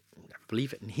never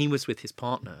believe it. And he was with his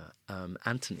partner,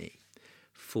 Anthony,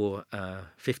 for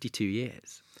 52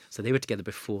 years. So they were together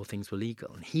before things were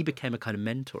legal. And he became a kind of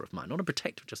mentor of mine, not a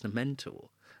protector, just a mentor,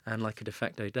 and like a de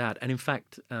facto dad. And in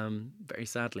fact, very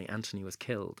sadly, Anthony was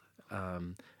killed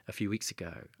a few weeks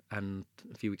ago. And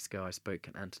a few weeks ago, I spoke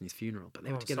at Anthony's funeral. But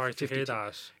they were together for 52 to hear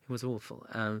that. It was awful.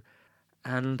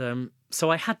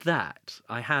 So I had that.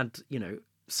 I had,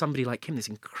 somebody like him, this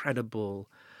incredible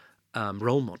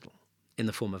role model in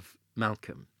the form of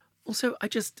Malcolm. Also,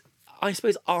 I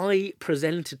suppose I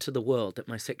presented to the world that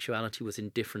my sexuality was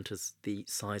indifferent as the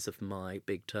size of my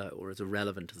big toe, or as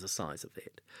irrelevant as the size of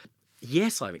it.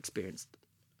 Yes, I've experienced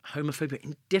homophobia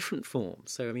in different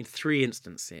forms. So, I mean, 3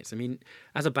 instances. I mean,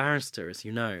 as a barrister, as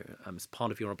you know, as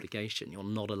part of your obligation, you're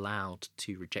not allowed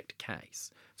to reject a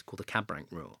case. It's called the cab rank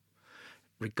rule,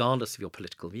 regardless of your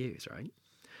political views, right?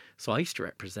 So I used to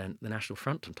represent the National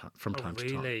Front from time to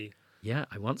time. Really? Yeah,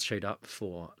 I once showed up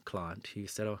for a client who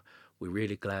said, "Oh, we're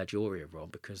really glad you're here,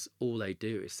 Rob, because all they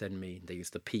do is send me," they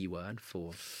use the P word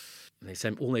for,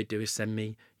 all they do is send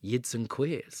me yids and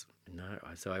queers. No,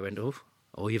 so I went,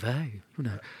 oh, you've hey, you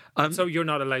know. So you're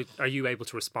not allowed, are you able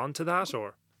to respond to that,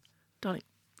 or? Darling,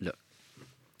 look,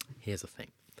 here's the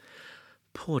thing.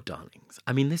 Poor darlings.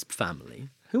 I mean, this family,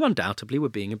 who undoubtedly were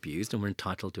being abused and were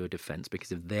entitled to a defence,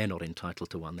 because if they're not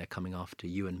entitled to one, they're coming after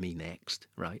you and me next,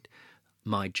 right?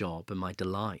 My job and my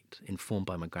delight, informed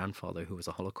by my grandfather, who was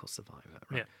a Holocaust survivor,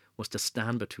 right, was to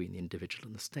stand between the individual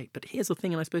and the state. But here's the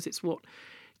thing, and I suppose it's what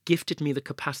gifted me the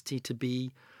capacity to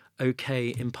be okay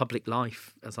in public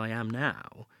life as I am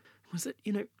now, was that,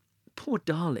 you know, poor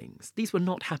darlings, these were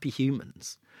not happy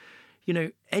humans. You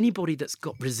know, anybody that's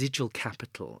got residual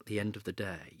capital at the end of the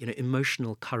day, you know,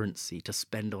 emotional currency to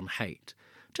spend on hate,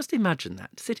 just imagine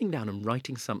that, sitting down and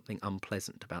writing something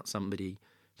unpleasant about somebody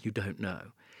you don't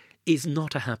know, is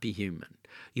not a happy human.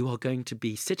 You are going to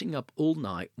be sitting up all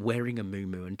night wearing a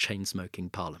muumuu and chain-smoking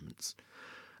parliaments.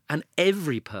 And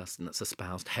every person that's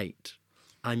espoused hate,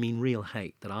 I mean real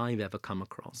hate, that I've ever come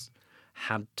across,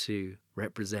 had to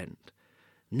represent,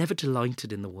 never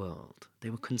delighted in the world. They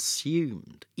were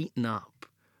consumed, eaten up,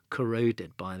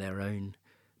 corroded by their own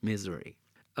misery.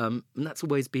 And that's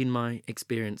always been my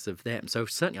experience of them. So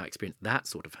certainly I experienced that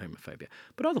sort of homophobia,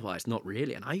 but otherwise not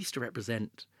really. And I used to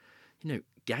represent, you know,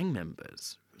 gang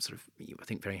members, sort of, I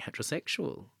think, very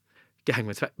heterosexual gang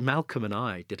members. In fact, Malcolm and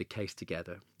I did a case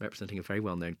together representing a very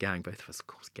well-known gang, both of us, of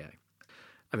course, gay.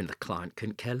 I mean, the client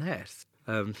couldn't care less.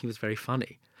 He was very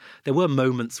funny. There were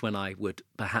moments when I would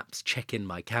perhaps check in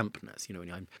my campness, you know,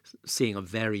 when I'm seeing a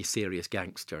very serious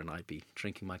gangster and I'd be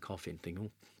drinking my coffee and thinking,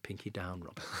 oh, pinky down,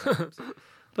 Robert.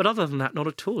 But other than that, not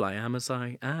at all. I am as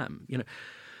I am, you know.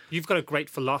 You've got a great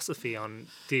philosophy on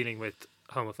dealing with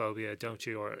homophobia, don't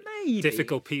you, or Maybe.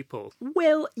 difficult people?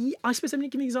 Well, I suppose I'm going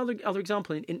to give you another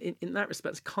example. In that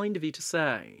respect, it's kind of you to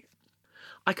say,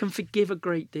 I can forgive a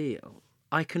great deal.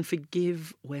 I can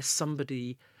forgive where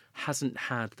somebody hasn't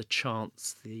had the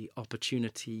chance, the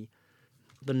opportunity,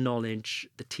 the knowledge,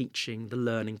 the teaching, the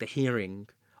learning, the hearing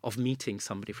of meeting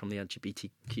somebody from the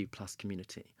LGBTQ plus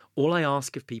community. All I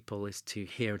ask of people is to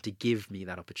hear and to give me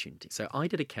that opportunity. So I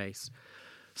did a case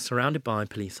surrounded by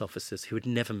police officers who had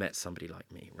never met somebody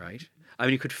like me, right? I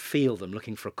mean, you could feel them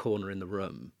looking for a corner in the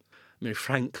room. I mean,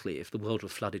 frankly, if the world were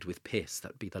flooded with piss,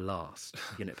 that'd be the last,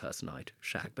 you know, person I'd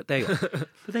shag. But they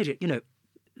did, you know,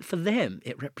 for them,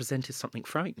 it represented something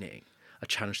frightening, a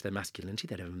challenge to their masculinity.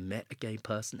 They'd never met a gay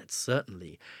person. They'd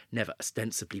certainly never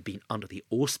ostensibly been under the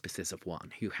auspices of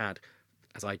one who had,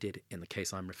 as I did in the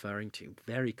case I'm referring to,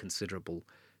 very considerable,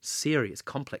 serious,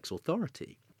 complex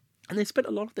authority. And they spent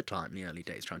a lot of the time in the early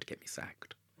days trying to get me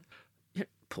sacked. Yeah,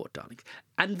 poor darlings.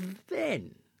 And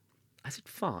then I said,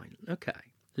 fine, okay,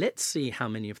 let's see how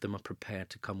many of them are prepared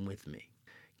to come with me.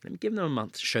 Let me give them a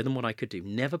month to show them what I could do.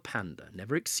 Never pander,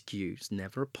 never excuse,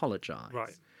 never apologise,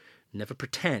 Right. never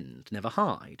pretend, never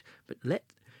hide. But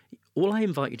all I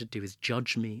invite you to do is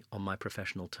judge me on my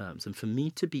professional terms, and for me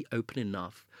to be open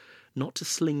enough not to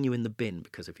sling you in the bin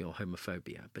because of your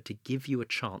homophobia, but to give you a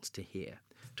chance to hear,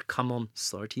 to come on,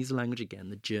 sorry to use the language again,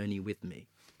 the journey with me,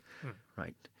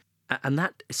 right? And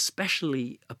that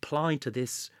especially applied to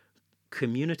this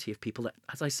community of people that,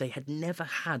 as I say, had never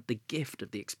had the gift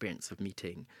of the experience of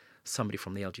meeting somebody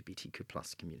from the LGBTQ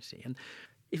plus community. And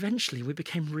eventually we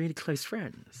became really close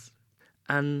friends.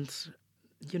 And,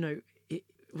 you know, it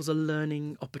was a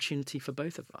learning opportunity for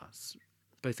both of us,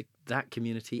 both that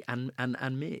community and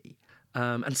me.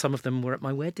 And some of them were at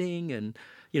my wedding, and,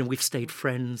 you know, we've stayed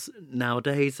friends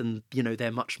nowadays, and, you know,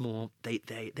 they're much more,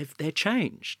 they're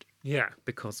changed. Yeah.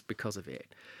 Because of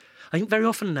it. I think very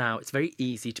often now it's very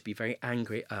easy to be very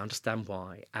angry, I understand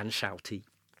why, and shouty,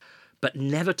 but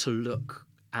never to look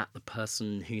at the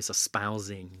person who's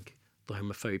espousing the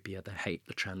homophobia, the hate,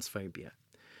 the transphobia.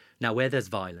 Now, where there's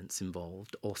violence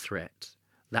involved or threat,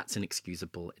 that's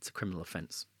inexcusable. It's a criminal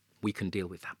offence. We can deal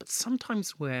with that. But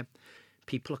sometimes where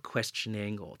people are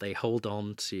questioning or they hold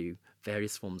on to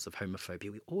various forms of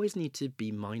homophobia, we always need to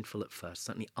be mindful at first.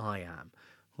 Certainly I am.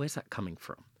 Where's that coming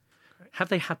from? Have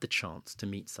they had the chance to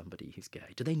meet somebody who's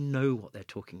gay? Do they know what they're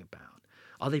talking about?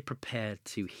 Are they prepared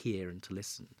to hear and to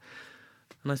listen?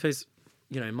 And I suppose,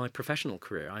 in my professional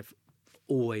career, I've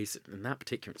always, in that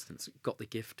particular instance, got the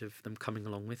gift of them coming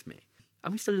along with me. I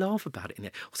used to laugh about it in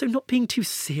there. Also, not being too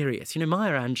serious.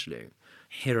 Maya Angelou,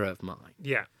 hero of mine.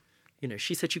 Yeah.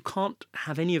 She said you can't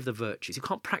have any of the virtues. You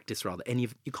can't practice any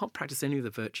of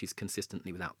the virtues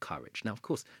consistently without courage. Now, of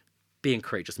course, being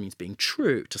courageous means being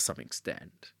true to some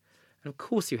extent. And of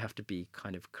course you have to be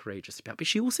kind of courageous about it. But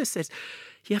she also says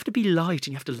you have to be light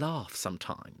and you have to laugh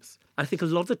sometimes. And I think a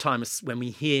lot of the time when we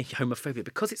hear homophobia,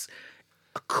 because it's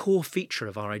a core feature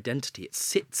of our identity, it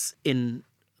sits in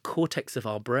the cortex of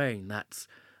our brain that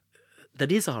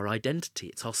is our identity,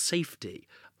 it's our safety.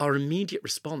 Our immediate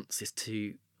response is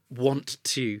to want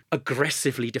to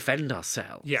aggressively defend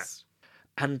ourselves. Yeah.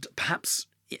 And perhaps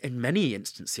in many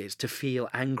instances to feel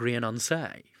angry and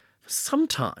unsafe.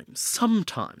 Sometimes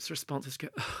the responses go,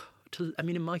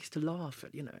 it might to laugh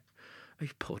at, oh, you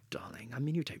poor darling.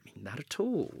 You don't mean that at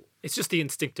all. It's just the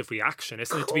instinctive reaction,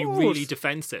 isn't it, to be really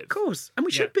defensive? Of course. And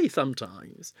we should be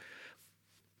sometimes.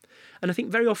 And I think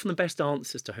very often the best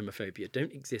answers to homophobia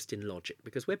don't exist in logic,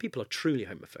 because where people are truly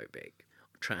homophobic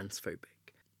or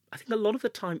transphobic, I think a lot of the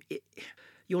time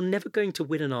you're never going to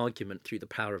win an argument through the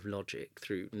power of logic,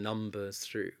 through numbers,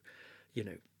 through,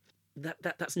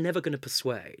 that's never going to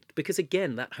persuade. Because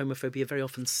again, that homophobia very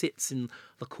often sits in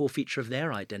the core feature of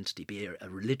their identity, be it a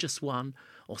religious one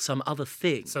or some other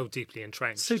thing. So deeply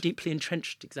entrenched. So deeply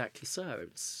entrenched, exactly so.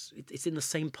 It's in the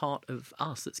same part of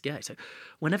us that's gay. So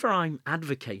whenever I'm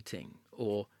advocating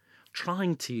or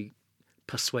trying to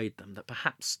persuade them that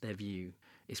perhaps their view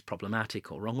is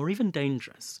problematic or wrong or even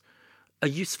dangerous, a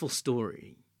useful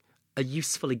story, a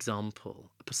useful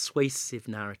example, a persuasive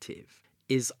narrative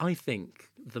is, I think,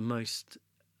 the most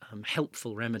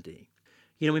helpful remedy.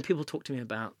 When people talk to me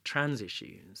about trans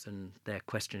issues and their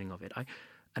questioning of it,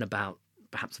 and about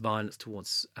perhaps violence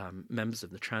towards members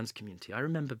of the trans community, I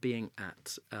remember being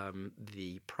at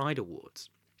the Pride Awards,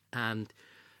 and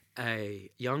a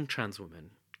young trans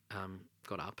woman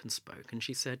got up and spoke, and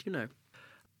she said,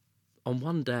 on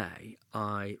one day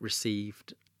I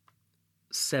received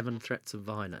 7 threats of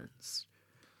violence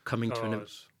coming to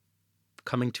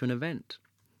an event.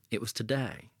 It was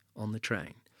today on the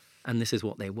train, and this is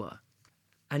what they were.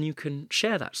 And you can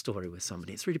share that story with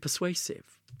somebody. It's really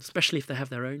persuasive, especially if they have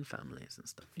their own families and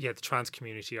stuff. Yeah, the trans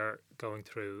community are going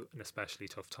through an especially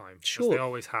tough time. Sure. As they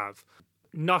always have.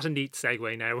 Not a neat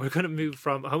segue now. We're going to move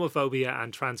from homophobia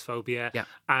and transphobia. Yeah.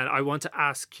 And I want to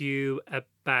ask you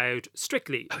about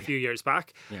Strictly a few years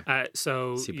back. Yeah.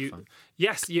 Super fun.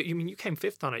 Yes, you came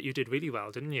 5th on it. You did really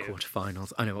well, didn't you?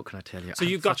 Quarterfinals. I know, what can I tell you? So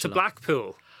you got to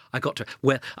Blackpool. I got to.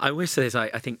 Well, I always say this. I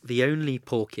think the only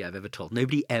porky I've ever told.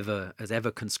 Nobody has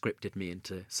ever conscripted me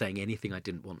into saying anything I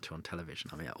didn't want to on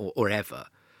television. Or ever,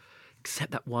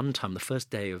 except that one time, the first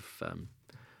day of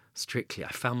Strictly,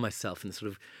 I found myself in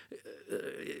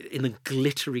in the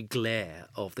glittery glare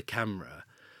of the camera,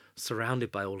 surrounded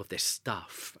by all of this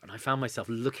stuff, and I found myself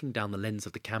looking down the lens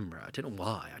of the camera. I don't know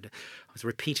why. I was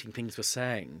repeating things were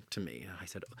saying to me. I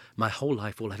said, my whole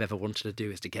life, all I've ever wanted to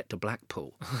do is to get to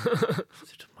Blackpool. I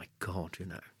said, oh my God,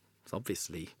 it's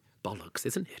obviously bollocks,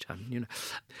 isn't it?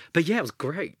 But yeah, it was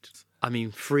great.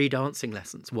 Free dancing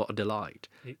lessons, what a delight.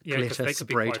 Yeah, because they could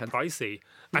be quite pricey.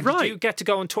 And right. Did you get to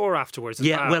go on tour afterwards as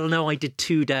well? Well, no, I did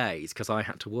 2 days because I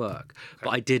had to work. Okay. But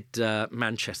I did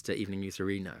Manchester Evening News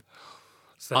Arena.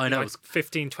 So I know. Like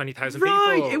 15,000, 20,000 people.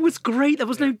 Right, it was great. There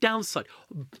was no downside.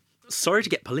 Sorry to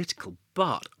get political,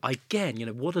 but again,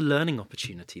 what a learning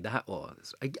opportunity that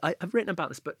was. I've written about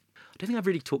this, but I don't think I've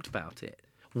really talked about it.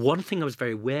 One thing I was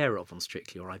very aware of on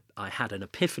Strictly, or I had an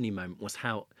epiphany moment, was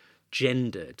how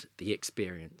gendered the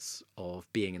experience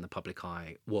of being in the public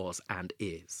eye was and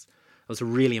is. It was a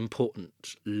really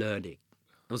important learning.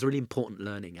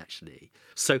 Actually.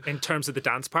 So in terms of the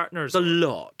dance partners? A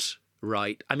lot,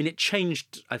 right? It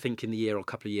changed, I think, in the year or a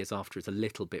couple of years afterwards a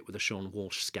little bit with the Sean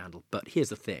Walsh scandal. But here's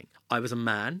the thing. I was a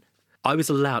man. I was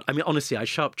allowed. Honestly, I had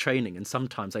sharp training, and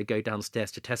sometimes I'd go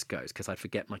downstairs to Tesco's because I'd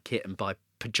forget my kit and buy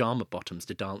pyjama bottoms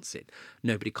to dance in.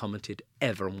 Nobody commented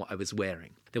ever on what I was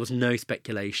wearing. There was no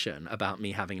speculation about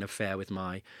me having an affair with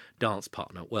my dance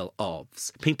partner. Well,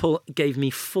 obvs. People gave me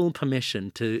full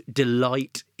permission to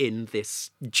delight in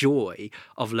this joy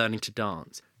of learning to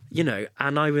dance.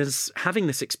 And I was having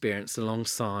this experience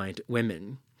alongside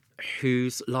women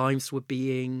whose lives were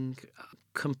being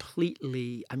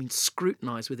completely,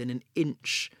 scrutinised within an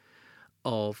inch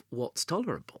of what's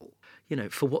tolerable,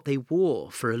 for what they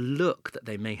wore, for a look that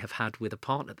they may have had with a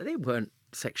partner that they weren't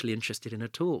sexually interested in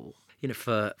at all,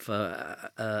 for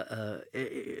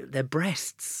their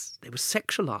breasts. They were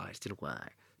sexualised in a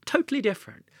way, totally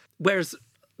different. Whereas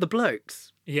the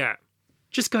blokes. Yeah.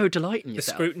 Just go delight in The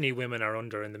yourself. scrutiny women are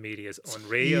under in the media is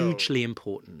unreal. Hugely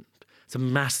important. It's a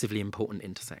massively important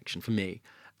intersection for me.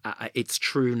 It's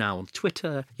true now on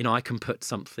Twitter. I can put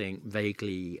something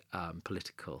vaguely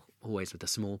political, always with a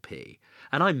small p.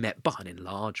 And I'm met by and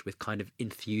large with kind of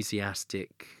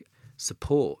enthusiastic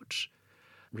support,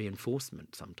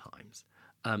 reinforcement sometimes.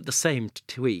 The same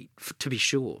tweet, to be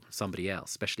sure, somebody else,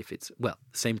 especially if it's, the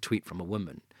same tweet from a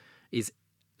woman, is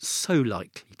so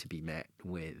likely to be met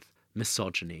with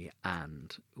misogyny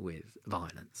and with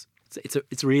violence.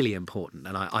 It's really important,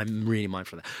 and I'm really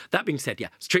mindful of that. That being said,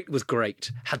 Strictly was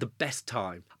great. Had the best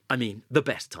time. I mean, the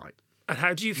best time. And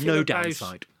how do you feel No about...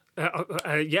 downside.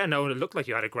 It looked like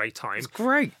you had a great time. It's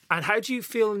great. And how do you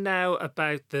feel now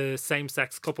about the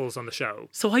same-sex couples on the show?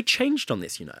 So I changed on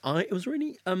this, it was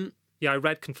really... I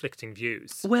read conflicting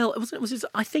views. Well,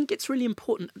 I think it's really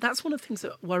important. That's one of the things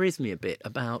that worries me a bit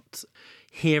about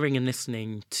hearing and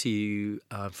listening to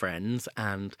friends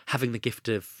and having the gift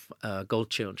of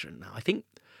godchildren. Now, I think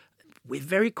we're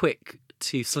very quick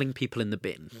to sling people in the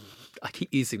bin. I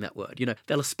keep using that word.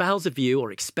 They'll espouse a view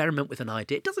or experiment with an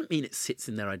idea. It doesn't mean it sits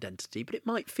in their identity, but it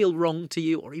might feel wrong to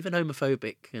you or even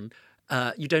homophobic, and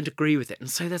you don't agree with it. And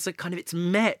so there's a kind of, it's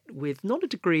met with not a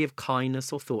degree of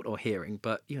kindness or thought or hearing,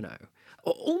 but,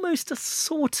 almost a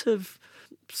sort of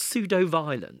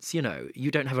pseudo-violence.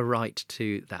 You don't have a right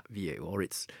to that view, or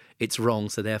it's wrong,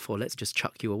 so therefore let's just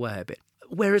chuck you away a bit.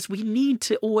 Whereas we need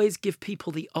to always give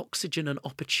people the oxygen and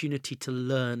opportunity to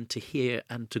learn, to hear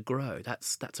and to grow.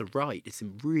 That's a right. It's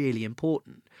really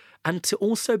important. And to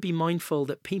also be mindful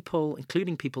that people,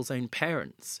 including people's own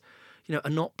parents, are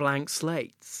not blank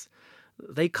slates.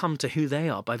 They come to who they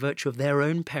are by virtue of their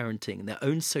own parenting, their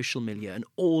own social milieu, and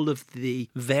all of the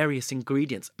various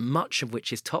ingredients, much of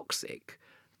which is toxic,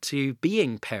 to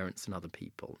being parents and other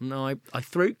people. Now, I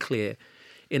throat clear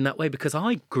in that way because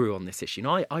I grew on this issue.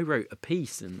 I wrote a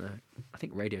piece in the, I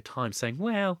think, Radio Times saying,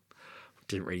 it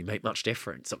didn't really make much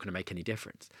difference. It's not going to make any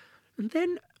difference. And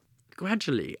then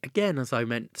gradually, again, as I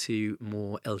went to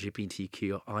more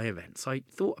LGBTQI events, I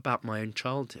thought about my own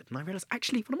childhood and I realised,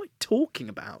 actually, what am I talking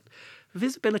about?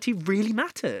 Visibility really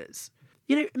matters.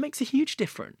 It makes a huge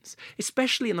difference,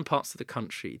 especially in the parts of the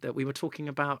country that we were talking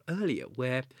about earlier,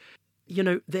 where,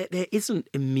 there isn't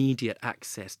immediate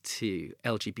access to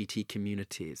LGBT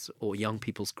communities or young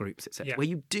people's groups, etc., where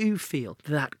you do feel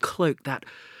that cloak, that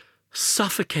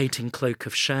suffocating cloak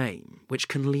of shame, which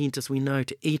can lead, as we know,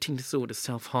 to eating disorders,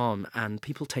 self-harm, and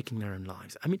people taking their own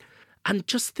lives. I mean, and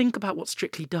just think about what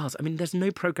Strictly does. I mean, there's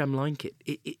no programme like it.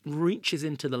 It reaches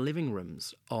into the living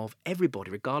rooms of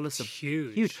everybody, regardless of...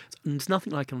 Huge. There's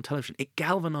nothing like it on television. It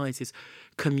galvanises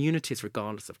communities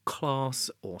regardless of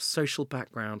class or social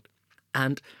background.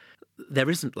 And there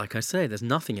isn't, like I say, there's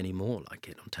nothing anymore like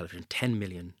it on television. 10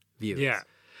 million viewers. Yeah.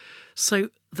 So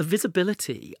the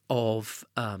visibility of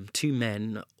two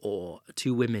men or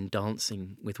two women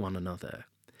dancing with one another,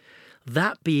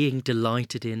 that being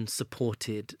delighted in,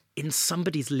 supported in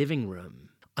somebody's living room,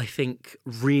 I think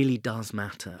really does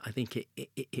matter. I think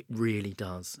it really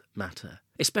does matter.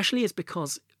 Especially is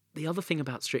because the other thing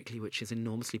about Strictly, which is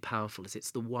enormously powerful, is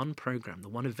it's the one programme, the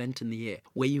one event in the year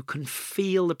where you can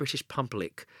feel the British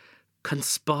public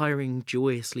conspiring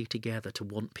joyously together to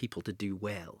want people to do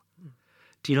well.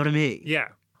 Do you know what I mean? Yeah.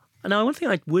 And now, one thing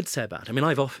I would say about it,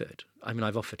 I've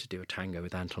offered to do a tango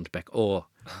with Anton de Beck or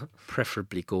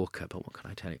preferably Gorka, but what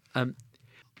can I tell you?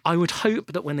 I would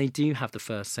hope that when they do have the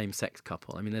first same-sex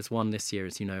couple, there's one this year,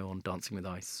 as you know, on Dancing with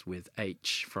Ice with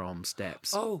H from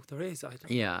Steps. Oh, there is.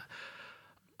 Yeah.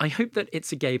 I hope that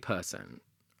it's a gay person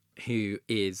who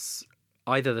is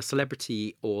either the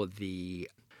celebrity or the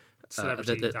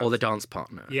dance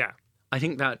partner. Yeah. I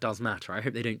think that does matter. I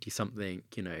hope they don't do something,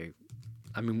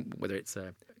 whether it's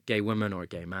a gay woman or a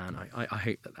gay man, I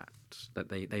hope that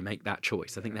they make that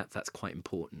choice. I think that's quite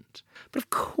important. But of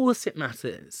course it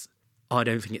matters. I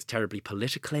don't think it's terribly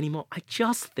political anymore. I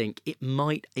just think it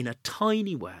might, in a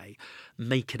tiny way,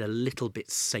 make it a little bit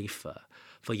safer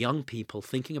for young people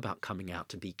thinking about coming out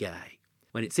to be gay.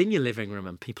 When it's in your living room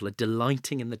and people are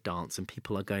delighting in the dance and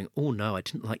people are going, oh no, I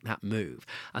didn't like that move,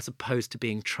 as opposed to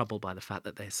being troubled by the fact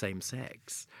that they're same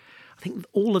sex. I think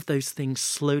all of those things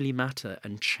slowly matter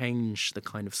and change the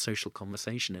kind of social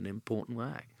conversation in an important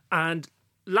way. And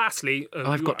lastly...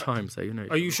 I've got time, so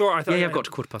Are you sure? I've got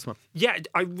to 1:15. Yeah,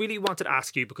 I really wanted to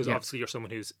ask you, because obviously you're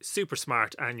someone who's super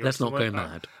smart and you're Let's not go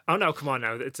mad. Oh no, come on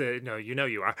now. No,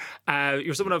 you are.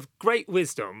 You're someone of great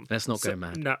wisdom. Let's not go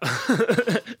mad. No.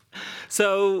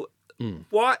 So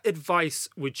what advice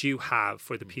would you have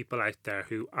for the people out there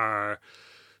who are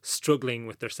struggling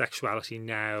with their sexuality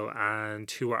now and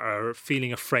who are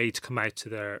feeling afraid to come out to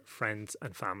their friends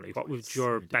and family? What would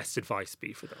your best advice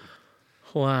be for them?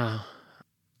 Wow.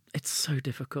 It's so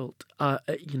difficult,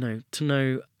 to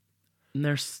know. And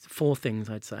there's 4 things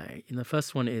I'd say. And the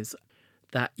first one is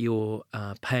that your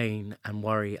pain and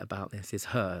worry about this is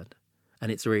heard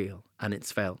and it's real and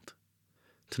it's felt.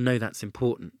 To know that's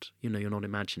important, you're not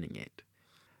imagining it.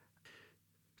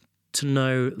 To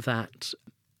know that,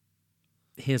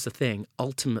 here's the thing,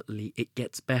 ultimately it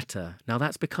gets better. Now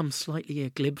that's become slightly a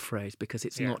glib phrase because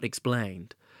it's not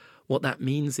explained. What that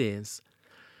means is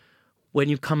when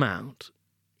you come out,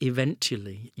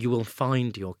 eventually you will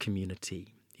find your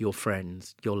community, your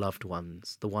friends, your loved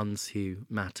ones, the ones who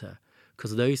matter.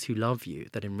 Because those who love you,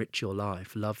 that enrich your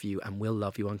life, love you and will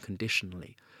love you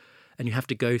unconditionally. And you have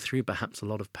to go through perhaps a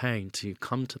lot of pain to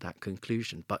come to that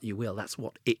conclusion, but you will. That's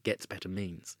what it gets better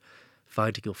means.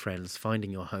 Finding your friends, finding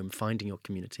your home, finding your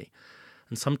community.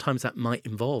 And sometimes that might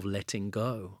involve letting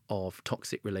go of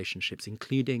toxic relationships,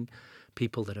 including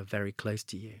people that are very close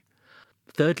to you.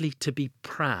 Thirdly, to be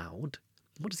proud.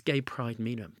 What does gay pride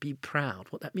mean? Be proud.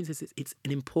 What that means is it's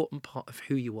an important part of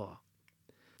who you are.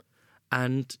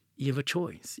 And you have a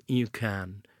choice. You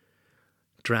can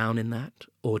drown in that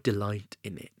or delight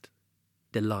in it.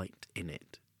 Delight in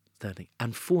it. Thirdly.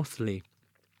 And fourthly,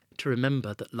 to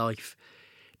remember that life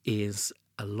is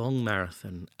a long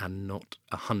marathon and not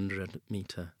a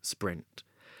 100-metre sprint.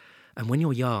 And when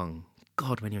you're young,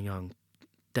 when you're young,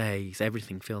 days,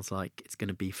 everything feels like it's going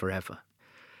to be forever.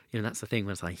 That's the thing,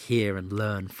 as I hear and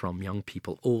learn from young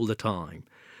people all the time,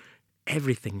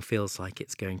 everything feels like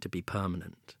it's going to be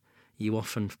permanent. You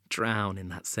often drown in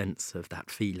that sense of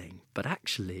that feeling. But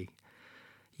actually,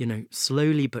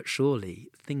 slowly but surely,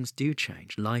 things do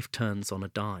change. Life turns on a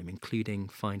dime, including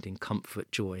finding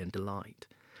comfort, joy and delight.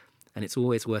 And it's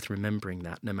always worth remembering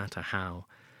that, no matter how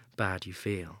bad you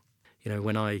feel.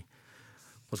 When I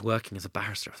was working as a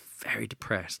barrister, I was very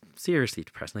depressed, seriously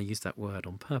depressed, and I used that word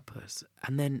on purpose.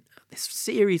 And then this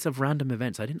series of random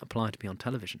events, I didn't apply to be on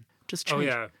television, just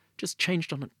changed. Just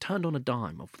turned on a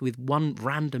dime with one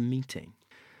random meeting.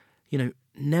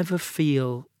 Never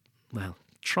feel,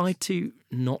 try to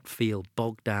not feel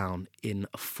bogged down in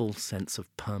a false sense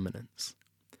of permanence.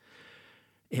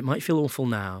 It might feel awful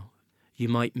now. You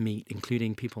might meet,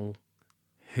 including people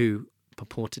who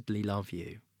purportedly love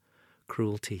you,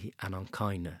 cruelty and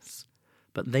unkindness.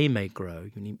 But they may grow.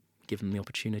 You need to give them the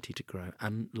opportunity to grow.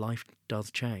 And life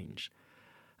does change.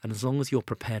 And as long as you're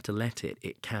prepared to let it,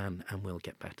 it can and will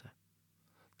get better.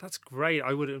 That's great.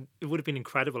 It would have been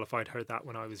incredible if I'd heard that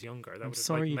when I was younger. That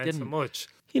would have meant so much.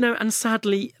 And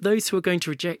sadly, those who are going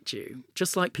to reject you,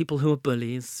 just like people who are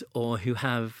bullies or who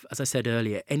have, as I said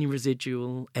earlier, any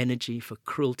residual energy for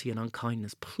cruelty and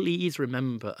unkindness, please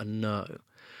remember and know.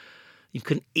 You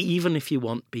can, even if you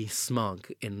want, be smug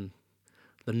in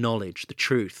the knowledge, the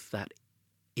truth that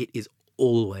it is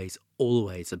always,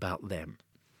 always about them,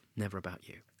 never about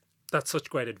you. That's such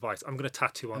great advice. I'm going to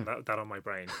tattoo on that on my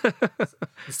brain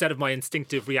instead of my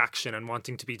instinctive reaction and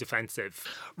wanting to be defensive.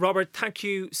 Robert, thank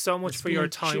you so much for your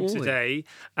time today.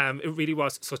 It really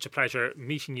was such a pleasure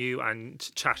meeting you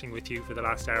and chatting with you for the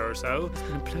last hour or so. It's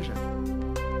been a pleasure.